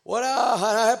 What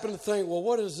I happened to think, well,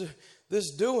 what is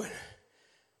this doing?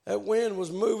 That wind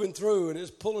was moving through and it's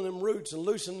pulling them roots and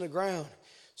loosening the ground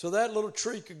so that little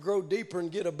tree could grow deeper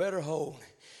and get a better hold.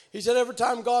 He said every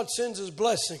time God sends His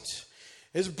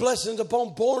blessings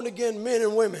upon born again men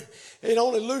and women, it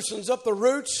only loosens up the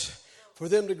roots for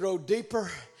them to grow deeper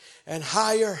and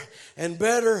higher and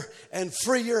better and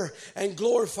freer and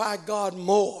glorify God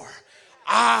more.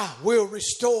 I will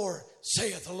restore,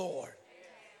 saith the Lord.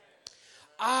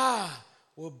 I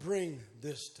will bring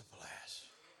this to pass.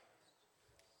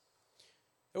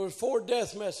 There were 4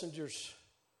 death messengers.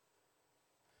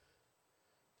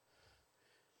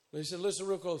 He said, listen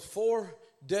real close. 4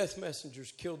 death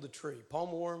messengers killed the tree.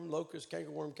 Palmer worm, locust,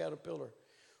 cankerworm, caterpillar.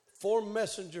 4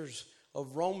 messengers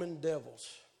of Roman devils.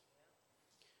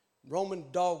 Roman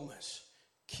dogmas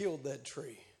killed that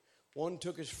tree. One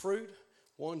took his fruit,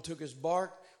 one took his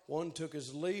bark, one took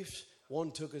his leaves,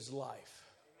 one took his life.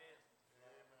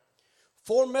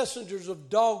 4 messengers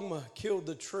of dogma killed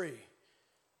the tree,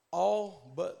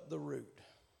 all but the root.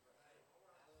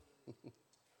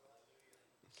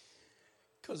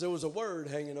 Because there was a word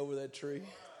hanging over that tree. It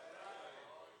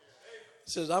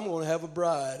says, I'm going to have a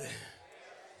bride.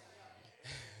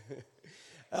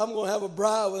 I'm going to have a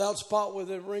bride without spot,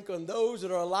 without wrinkle, and those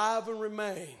that are alive and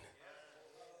remain.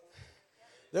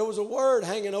 There was a word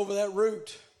hanging over that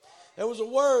root. There was a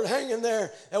word hanging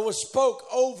there that was spoke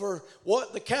over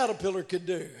what the caterpillar could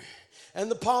do and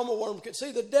the palmer worm could.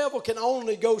 See, the devil can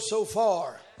only go so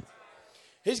far.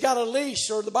 He's got a leash,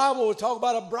 or the Bible will talk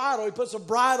about a bridle. He puts a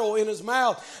bridle in his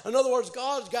mouth. In other words,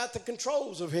 God's got the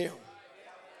controls of him.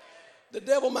 The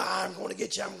devil, I'm going to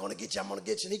get you, I'm going to get you, I'm going to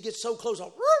get you. And he gets so close,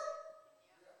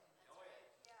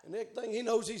 and next thing he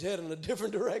knows, he's heading in a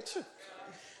different direction.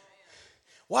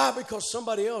 Why? Because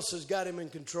somebody else has got him in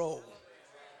control.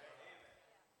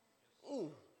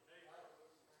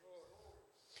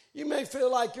 You may feel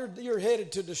like you're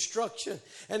headed to destruction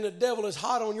and the devil is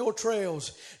hot on your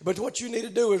trails. But what you need to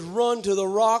do is run to the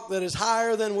rock that is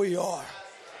higher than we are.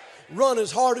 Run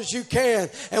as hard as you can.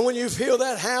 And when you feel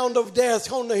that hound of death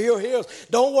on the hills,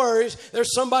 don't worry.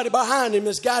 There's somebody behind him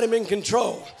that's got him in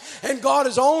control. And God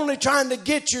is only trying to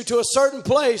get you to a certain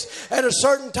place at a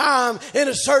certain time in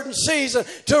a certain season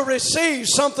to receive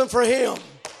something for Him.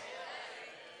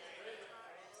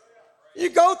 You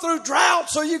go through drought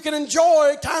so you can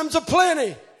enjoy times of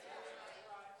plenty.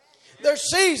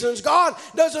 There's seasons. God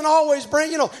doesn't always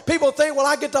bring, people think, well,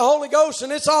 I get the Holy Ghost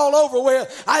and it's all over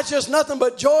with. It's just nothing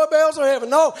but joy bells of heaven.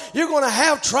 No, you're going to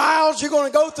have trials. You're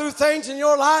going to go through things in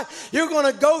your life. You're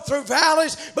going to go through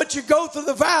valleys, but you go through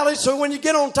the valleys so when you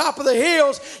get on top of the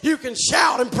hills, you can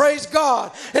shout and praise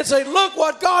God and say, look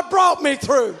what God brought me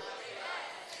through.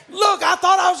 Look, I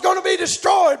thought I was going to be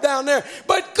destroyed down there,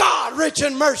 but God, rich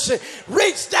in mercy,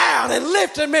 reached down and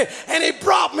lifted me, and He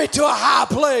brought me to a high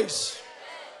place.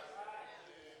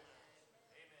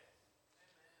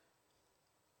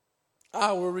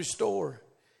 I will restore.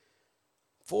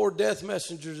 4 death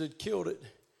messengers had killed it,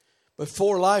 but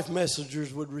 4 life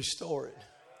messengers would restore it.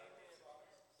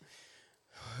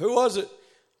 Who was it?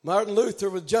 Martin Luther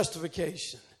with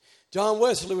justification. John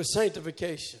Wesley with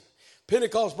sanctification.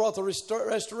 Pentecost brought the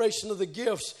restoration of the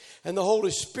gifts, and the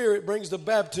Holy Spirit brings the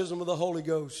baptism of the Holy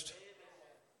Ghost.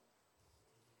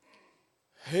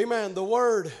 Amen. The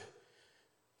Word.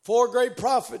 4 great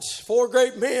prophets, 4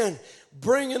 great men,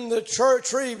 bringing the church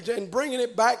tree and bringing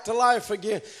it back to life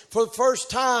again. For the first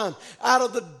time, out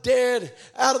of the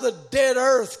dead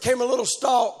earth came a little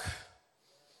stalk.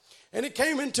 And it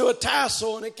came into a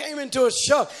tassel, and it came into a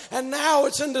shuck, and now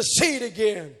it's in the seed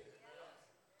again.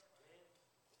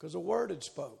 Because the Word had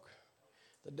spoke.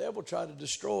 The devil tried to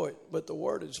destroy it, but the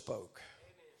Word had spoke.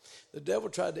 The devil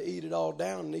tried to eat it all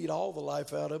down and eat all the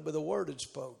life out of it, but the Word had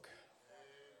spoke.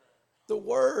 The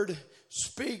Word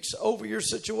speaks over your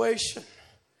situation.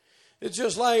 It's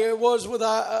just like it was with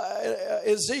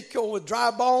Ezekiel with dry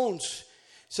bones.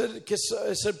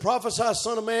 It said, prophesy,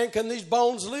 son of man, can these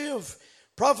bones live?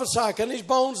 Prophesy, can these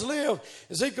bones live?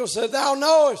 Ezekiel said, thou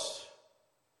knowest.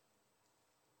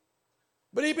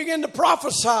 But he began to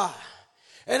prophesy.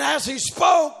 And as he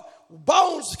spoke,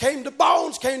 bones came to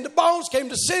bones, came to bones, came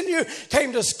to sinew,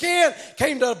 came to skin,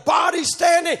 came to body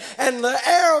standing, and the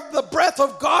air of the breath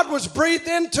of God was breathed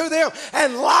into them,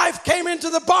 and life came into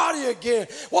the body again.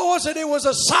 What was it? It was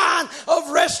a sign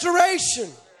of restoration.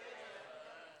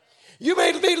 You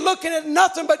may be looking at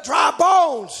nothing but dry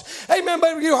bones. Amen.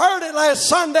 But you heard it last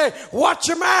Sunday. Watch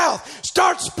your mouth.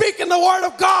 Start speaking the word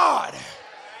of God.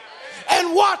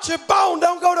 And watch it bone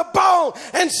don't go to bone,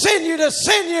 and sinew to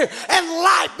sinew, and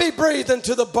life be breathed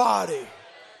into the body.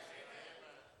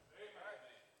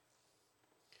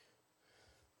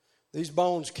 These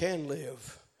bones can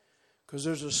live because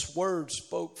there's a word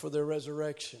spoke for their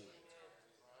resurrection.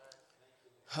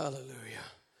 Hallelujah.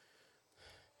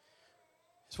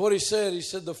 That's what he said. He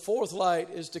said the fourth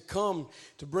light is to come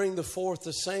to bring the forth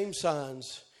the same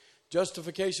signs.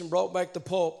 Justification brought back the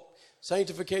pulp.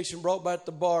 Sanctification brought back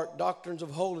the bark. Doctrines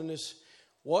of holiness.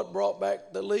 What brought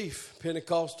back the leaf?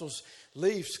 Pentecostals.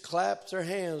 Leaves clapped their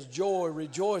hands. Joy,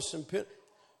 rejoicing.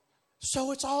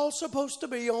 So it's all supposed to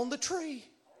be on the tree.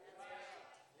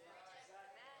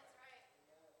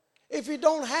 If you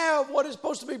don't have what is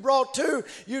supposed to be brought to,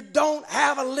 you don't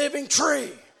have a living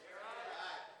tree.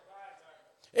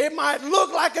 It might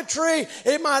look like a tree.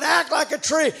 It might act like a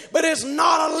tree. But it's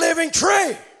not a living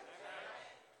tree.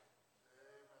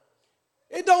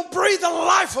 It don't breathe the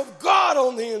life of God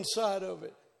on the inside of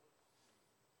it.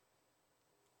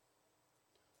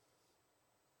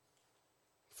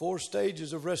 Four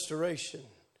stages of restoration.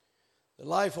 The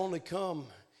life only come.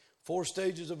 4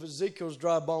 stages of Ezekiel's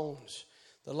dry bones.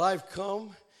 The life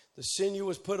come, the sinew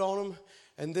was put on them,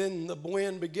 and then the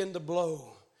wind began to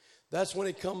blow. That's when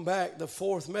it come back, the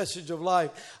 4th message of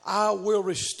life. I will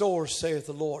restore, saith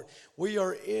the Lord. We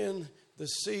are in the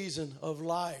season of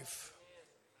life.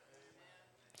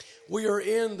 We are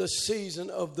in the season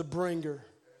of the bringer.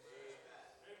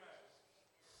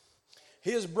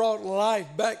 He has brought life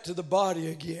back to the body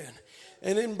again.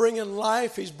 And in bringing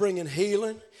life, He's bringing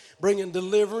healing, bringing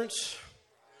deliverance,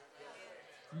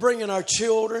 bringing our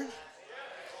children,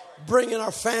 bringing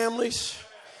our families,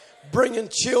 bringing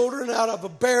children out of a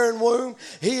barren womb.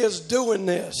 He is doing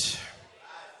this.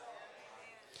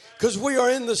 Because we are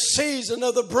in the season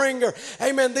of the bringer.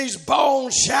 Amen. These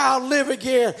bones shall live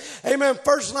again. Amen.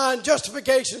 First line,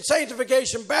 justification,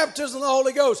 sanctification, baptism of the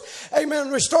Holy Ghost.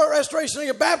 Amen. Restoration of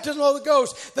the baptism of the Holy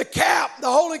Ghost. The cap, the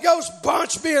Holy Ghost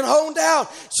bunch being honed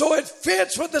out. So it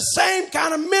fits with the same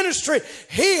kind of ministry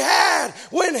He had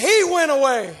when He went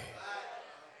away.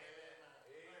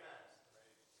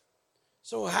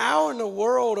 So how in the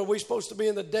world are we supposed to be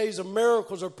in the days of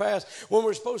miracles or past when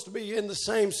we're supposed to be in the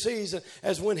same season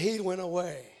as when He went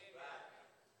away?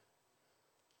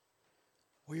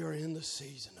 We are in the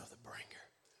season of the bringer.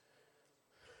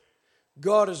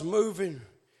 God is moving.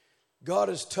 God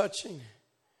is touching.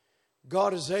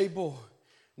 God is able,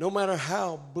 no matter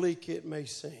how bleak it may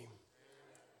seem.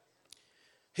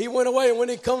 He went away, and when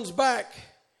He comes back,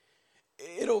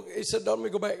 he said, let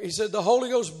me go back. He said the Holy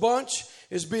Ghost bunch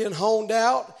is being honed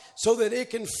out so that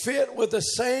it can fit with the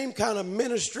same kind of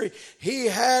ministry He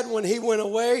had when He went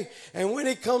away. And when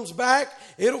He comes back,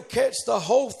 it'll catch the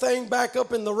whole thing back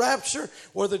up in the rapture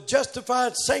where the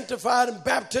justified, sanctified, and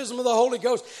baptism of the Holy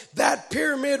Ghost, that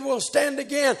pyramid will stand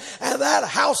again, and that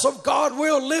house of God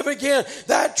will live again.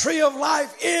 That tree of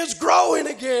life is growing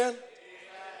again.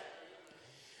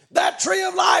 That tree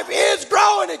of life is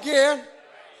growing again.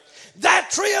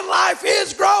 That tree of life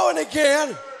is growing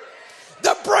again.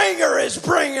 The bringer is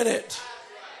bringing it.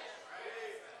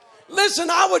 Listen,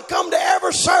 I would come to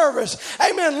every service,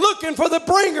 amen, looking for the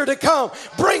bringer to come,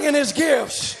 bringing his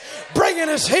gifts, bringing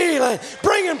us healing,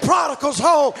 bringing prodigals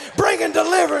home, bringing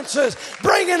deliverances,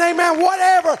 bringing, amen,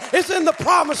 whatever is in the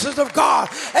promises of God.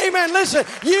 Amen. Listen,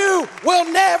 you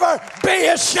will never be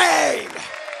ashamed.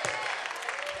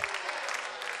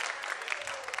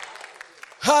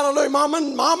 Hallelujah.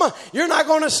 Mama, you're not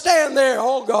going to stand there.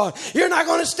 Oh, God. You're not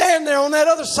going to stand there on that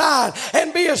other side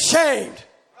and be ashamed.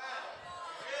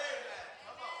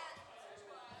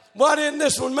 Why didn't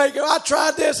this one make it? I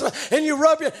tried this and you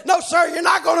rub your... No, sir, you're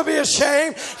not going to be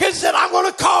ashamed. He said, I'm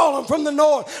going to call them from the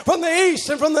north, from the east,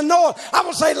 and from the north. I'm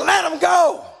going to say, let them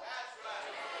go.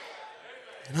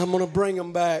 And I'm going to bring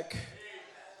them back.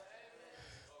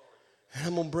 And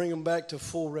I'm going to bring them back to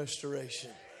full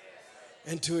restoration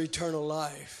and to eternal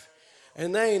life.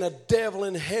 And there ain't a devil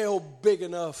in hell big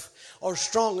enough or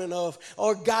strong enough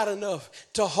or God enough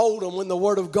to hold them when the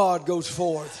word of God goes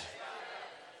forth.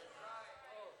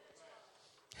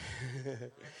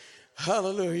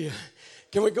 Hallelujah.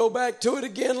 Can we go back to it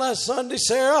again last Sunday,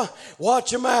 Sarah?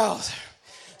 Watch your mouth.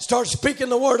 Start speaking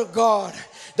the word of God.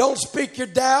 Don't speak your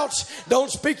doubts. Don't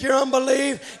speak your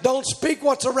unbelief. Don't speak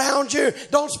what's around you.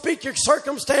 Don't speak your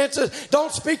circumstances.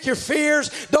 Don't speak your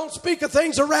fears. Don't speak the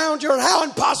things around you and how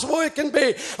impossible it can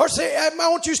be. Or say, I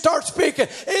want you to start speaking.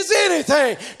 Is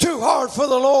anything too hard for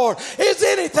the Lord? Is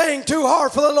anything too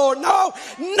hard for the Lord? No,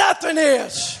 nothing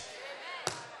is.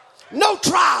 No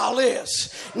trial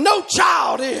is. No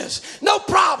child is. No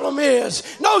problem is.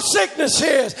 No sickness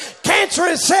is. Cancer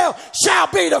itself shall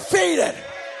be defeated.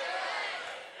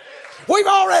 We've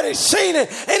already seen it,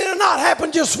 and it'll not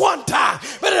happen just one time,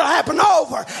 but it'll happen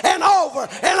over and over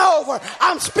and over.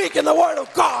 I'm speaking the word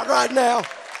of God right now.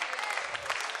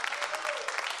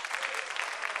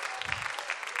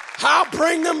 I'll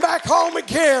bring them back home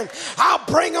again. I'll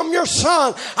bring them your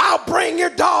son. I'll bring your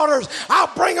daughters.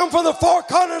 I'll bring them from the four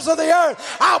corners of the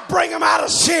earth. I'll bring them out of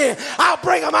sin. I'll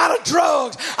bring them out of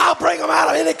drugs. I'll bring them out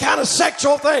of any kind of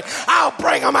sexual thing. I'll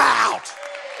bring them out.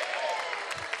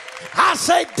 I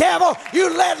say, devil,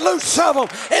 you let loose of them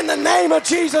in the name of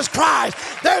Jesus Christ.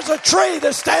 There's a tree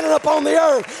that's standing up on the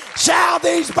earth. Shall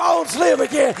these bones live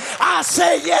again? I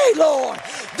say, yea, Lord,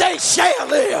 they shall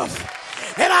live.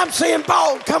 And I'm seeing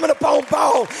bone coming upon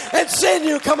bone and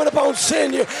sinew coming upon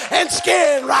sinew and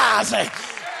skin rising.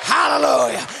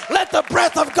 Hallelujah. Let the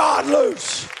breath of God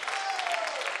loose.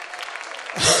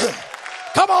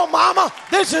 Come on, mama.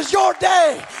 This is your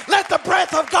day. Let the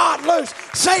breath of God loose.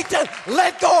 Satan,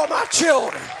 let go of my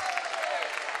children.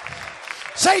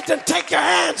 Satan, take your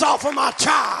hands off of my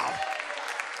child.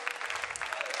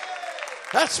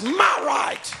 That's my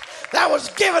right. That was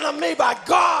given to me by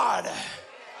God.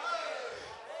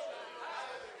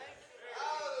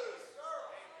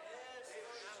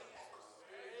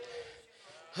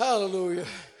 Hallelujah.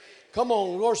 Come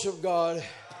on, worship God.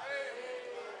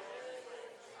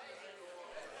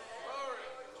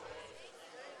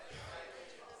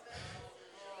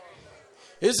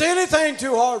 Is anything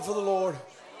too hard for the Lord?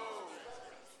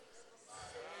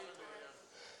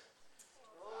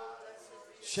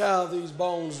 Shall these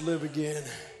bones live again?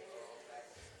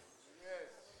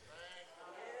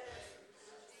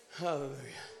 Hallelujah.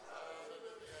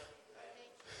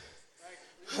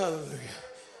 Hallelujah.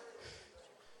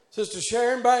 Sister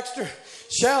Sharon Baxter,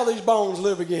 shall these bones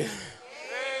live again?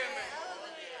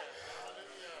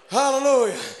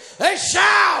 Hallelujah. They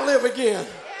shall live again.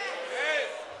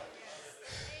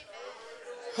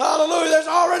 Hallelujah. There's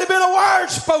already been a word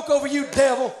spoke over you,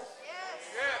 devil.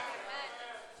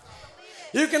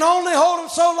 You can only hold them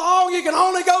so long. You can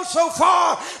only go so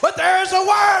far. But there is a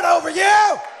word over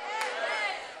you.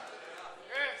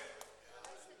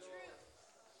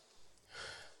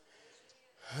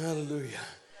 Hallelujah.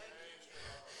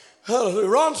 Hallelujah.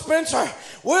 Ron Spencer,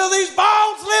 will these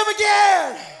bones live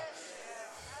again?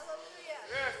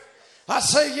 I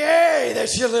say, yay, they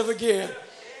shall live again.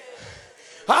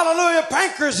 Hallelujah.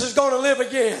 Pancreas is going to live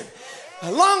again.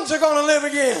 Lungs are going to live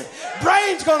again.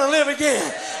 Brain's going to live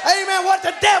again. Amen. What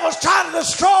the devil's trying to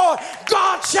destroy,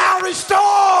 God shall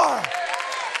restore.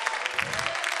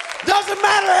 Doesn't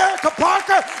matter, Erica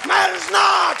Parker. Matters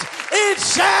not. It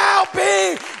shall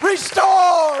be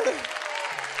restored.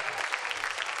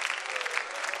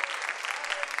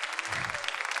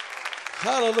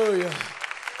 Hallelujah.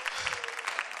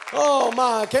 Oh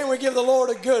my, can't we give the Lord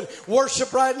a good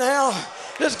worship right now?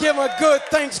 Just give him a good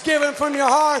thanksgiving from your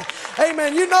heart.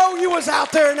 Amen. You know you was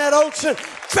out there in that ocean,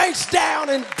 face down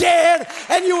and dead,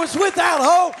 and you was without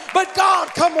hope, but God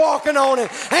come walking on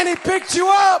it, and he picked you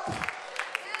up.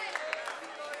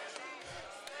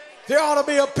 There ought to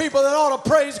be a people that ought to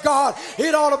praise God.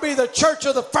 It ought to be the church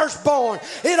of the firstborn.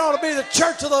 It ought to be the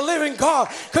church of the living God,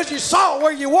 because you saw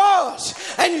where you was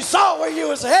and you saw where you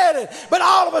was headed. But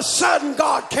all of a sudden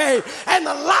God came and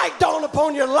the light dawned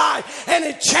upon your life and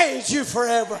it changed you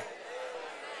forever.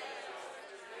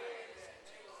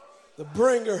 The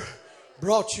bringer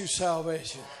brought you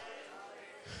salvation.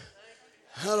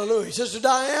 Hallelujah. Sister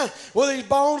Diane, will these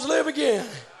bones live again?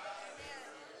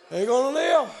 They're going to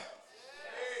live.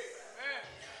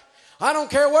 I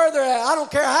don't care where they're at. I don't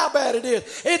care how bad it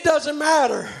is. It doesn't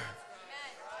matter.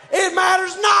 It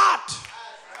matters not.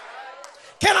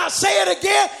 Can I say it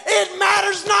again? It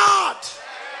matters not.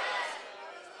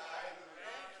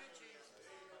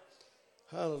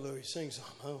 Hallelujah. Sing some.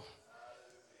 Oh.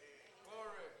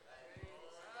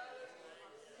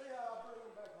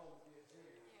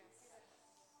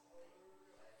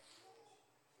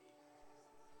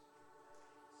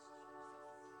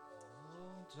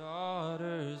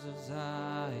 Daughters of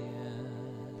Zion,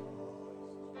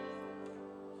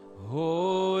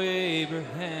 O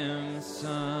Abraham's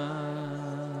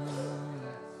son,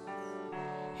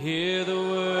 hear the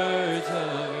words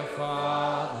of your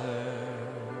father,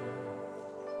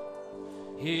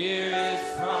 hear his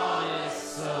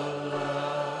promise of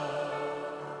love.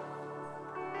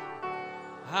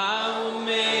 I will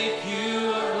make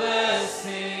you a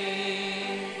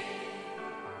blessing,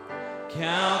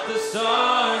 count the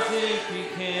stars if you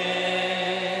can.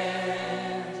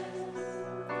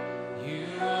 You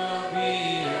will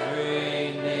be a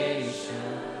great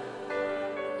nation.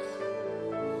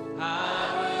 I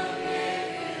will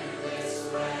give you this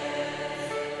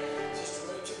land. Sister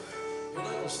Rachel, you're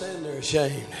not going to stand there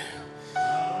ashamed. No.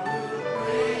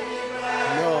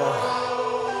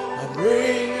 I'll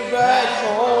bring you back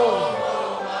home.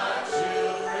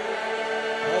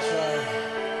 That's right.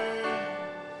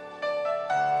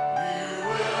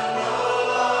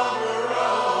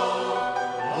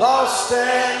 Lost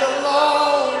and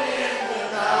alone in the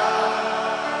night.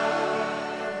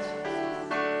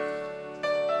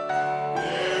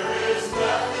 There is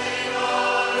nothing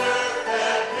on earth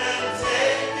that can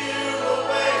take you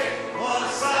away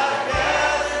once I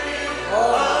gather you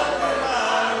under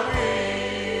my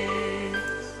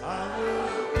wings. I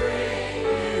will bring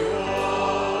you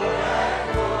all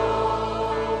back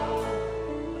home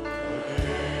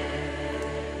again.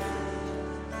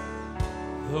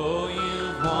 Though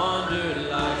you've wandered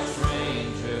like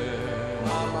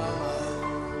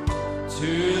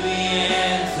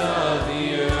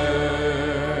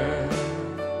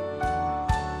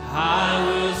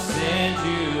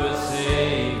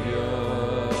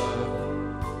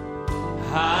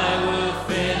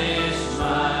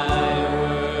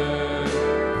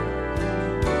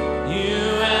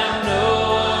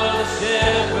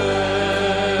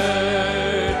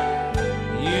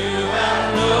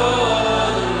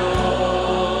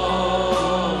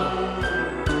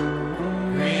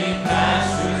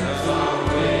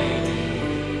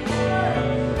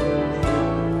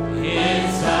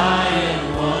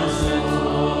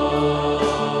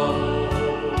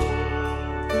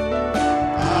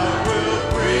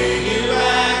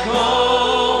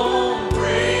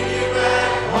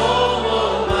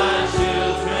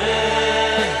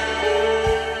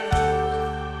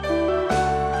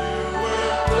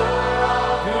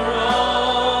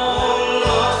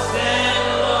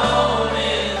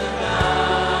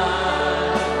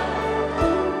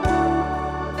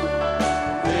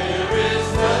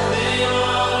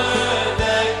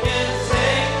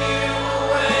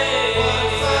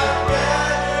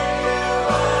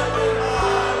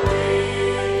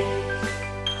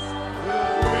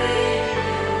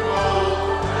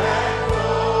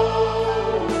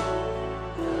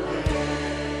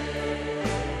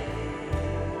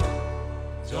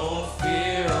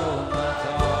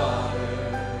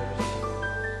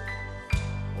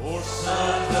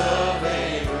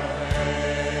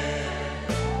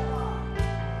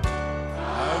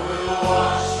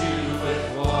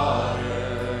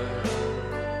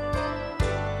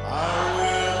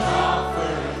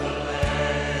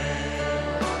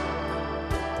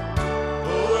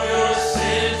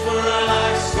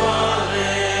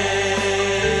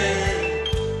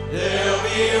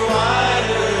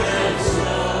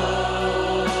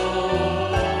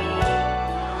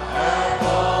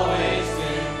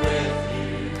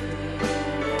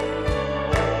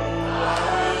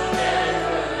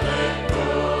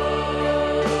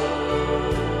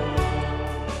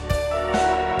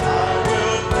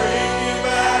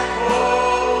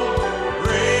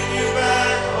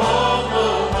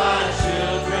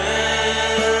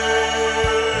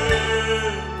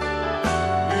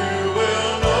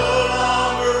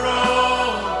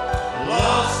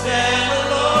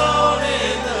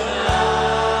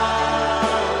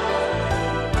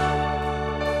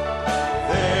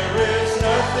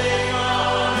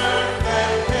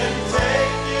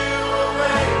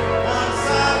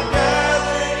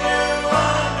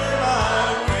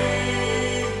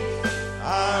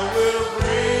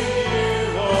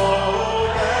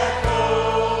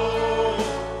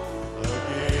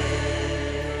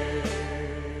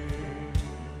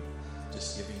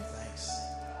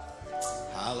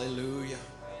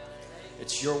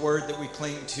It's your word that we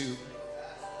cling to.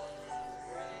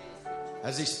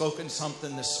 Has he spoken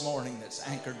something this morning that's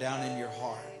anchored down in your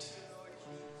heart?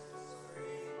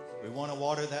 We want to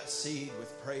water that seed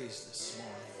with praise this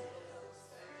morning.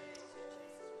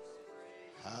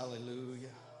 Hallelujah.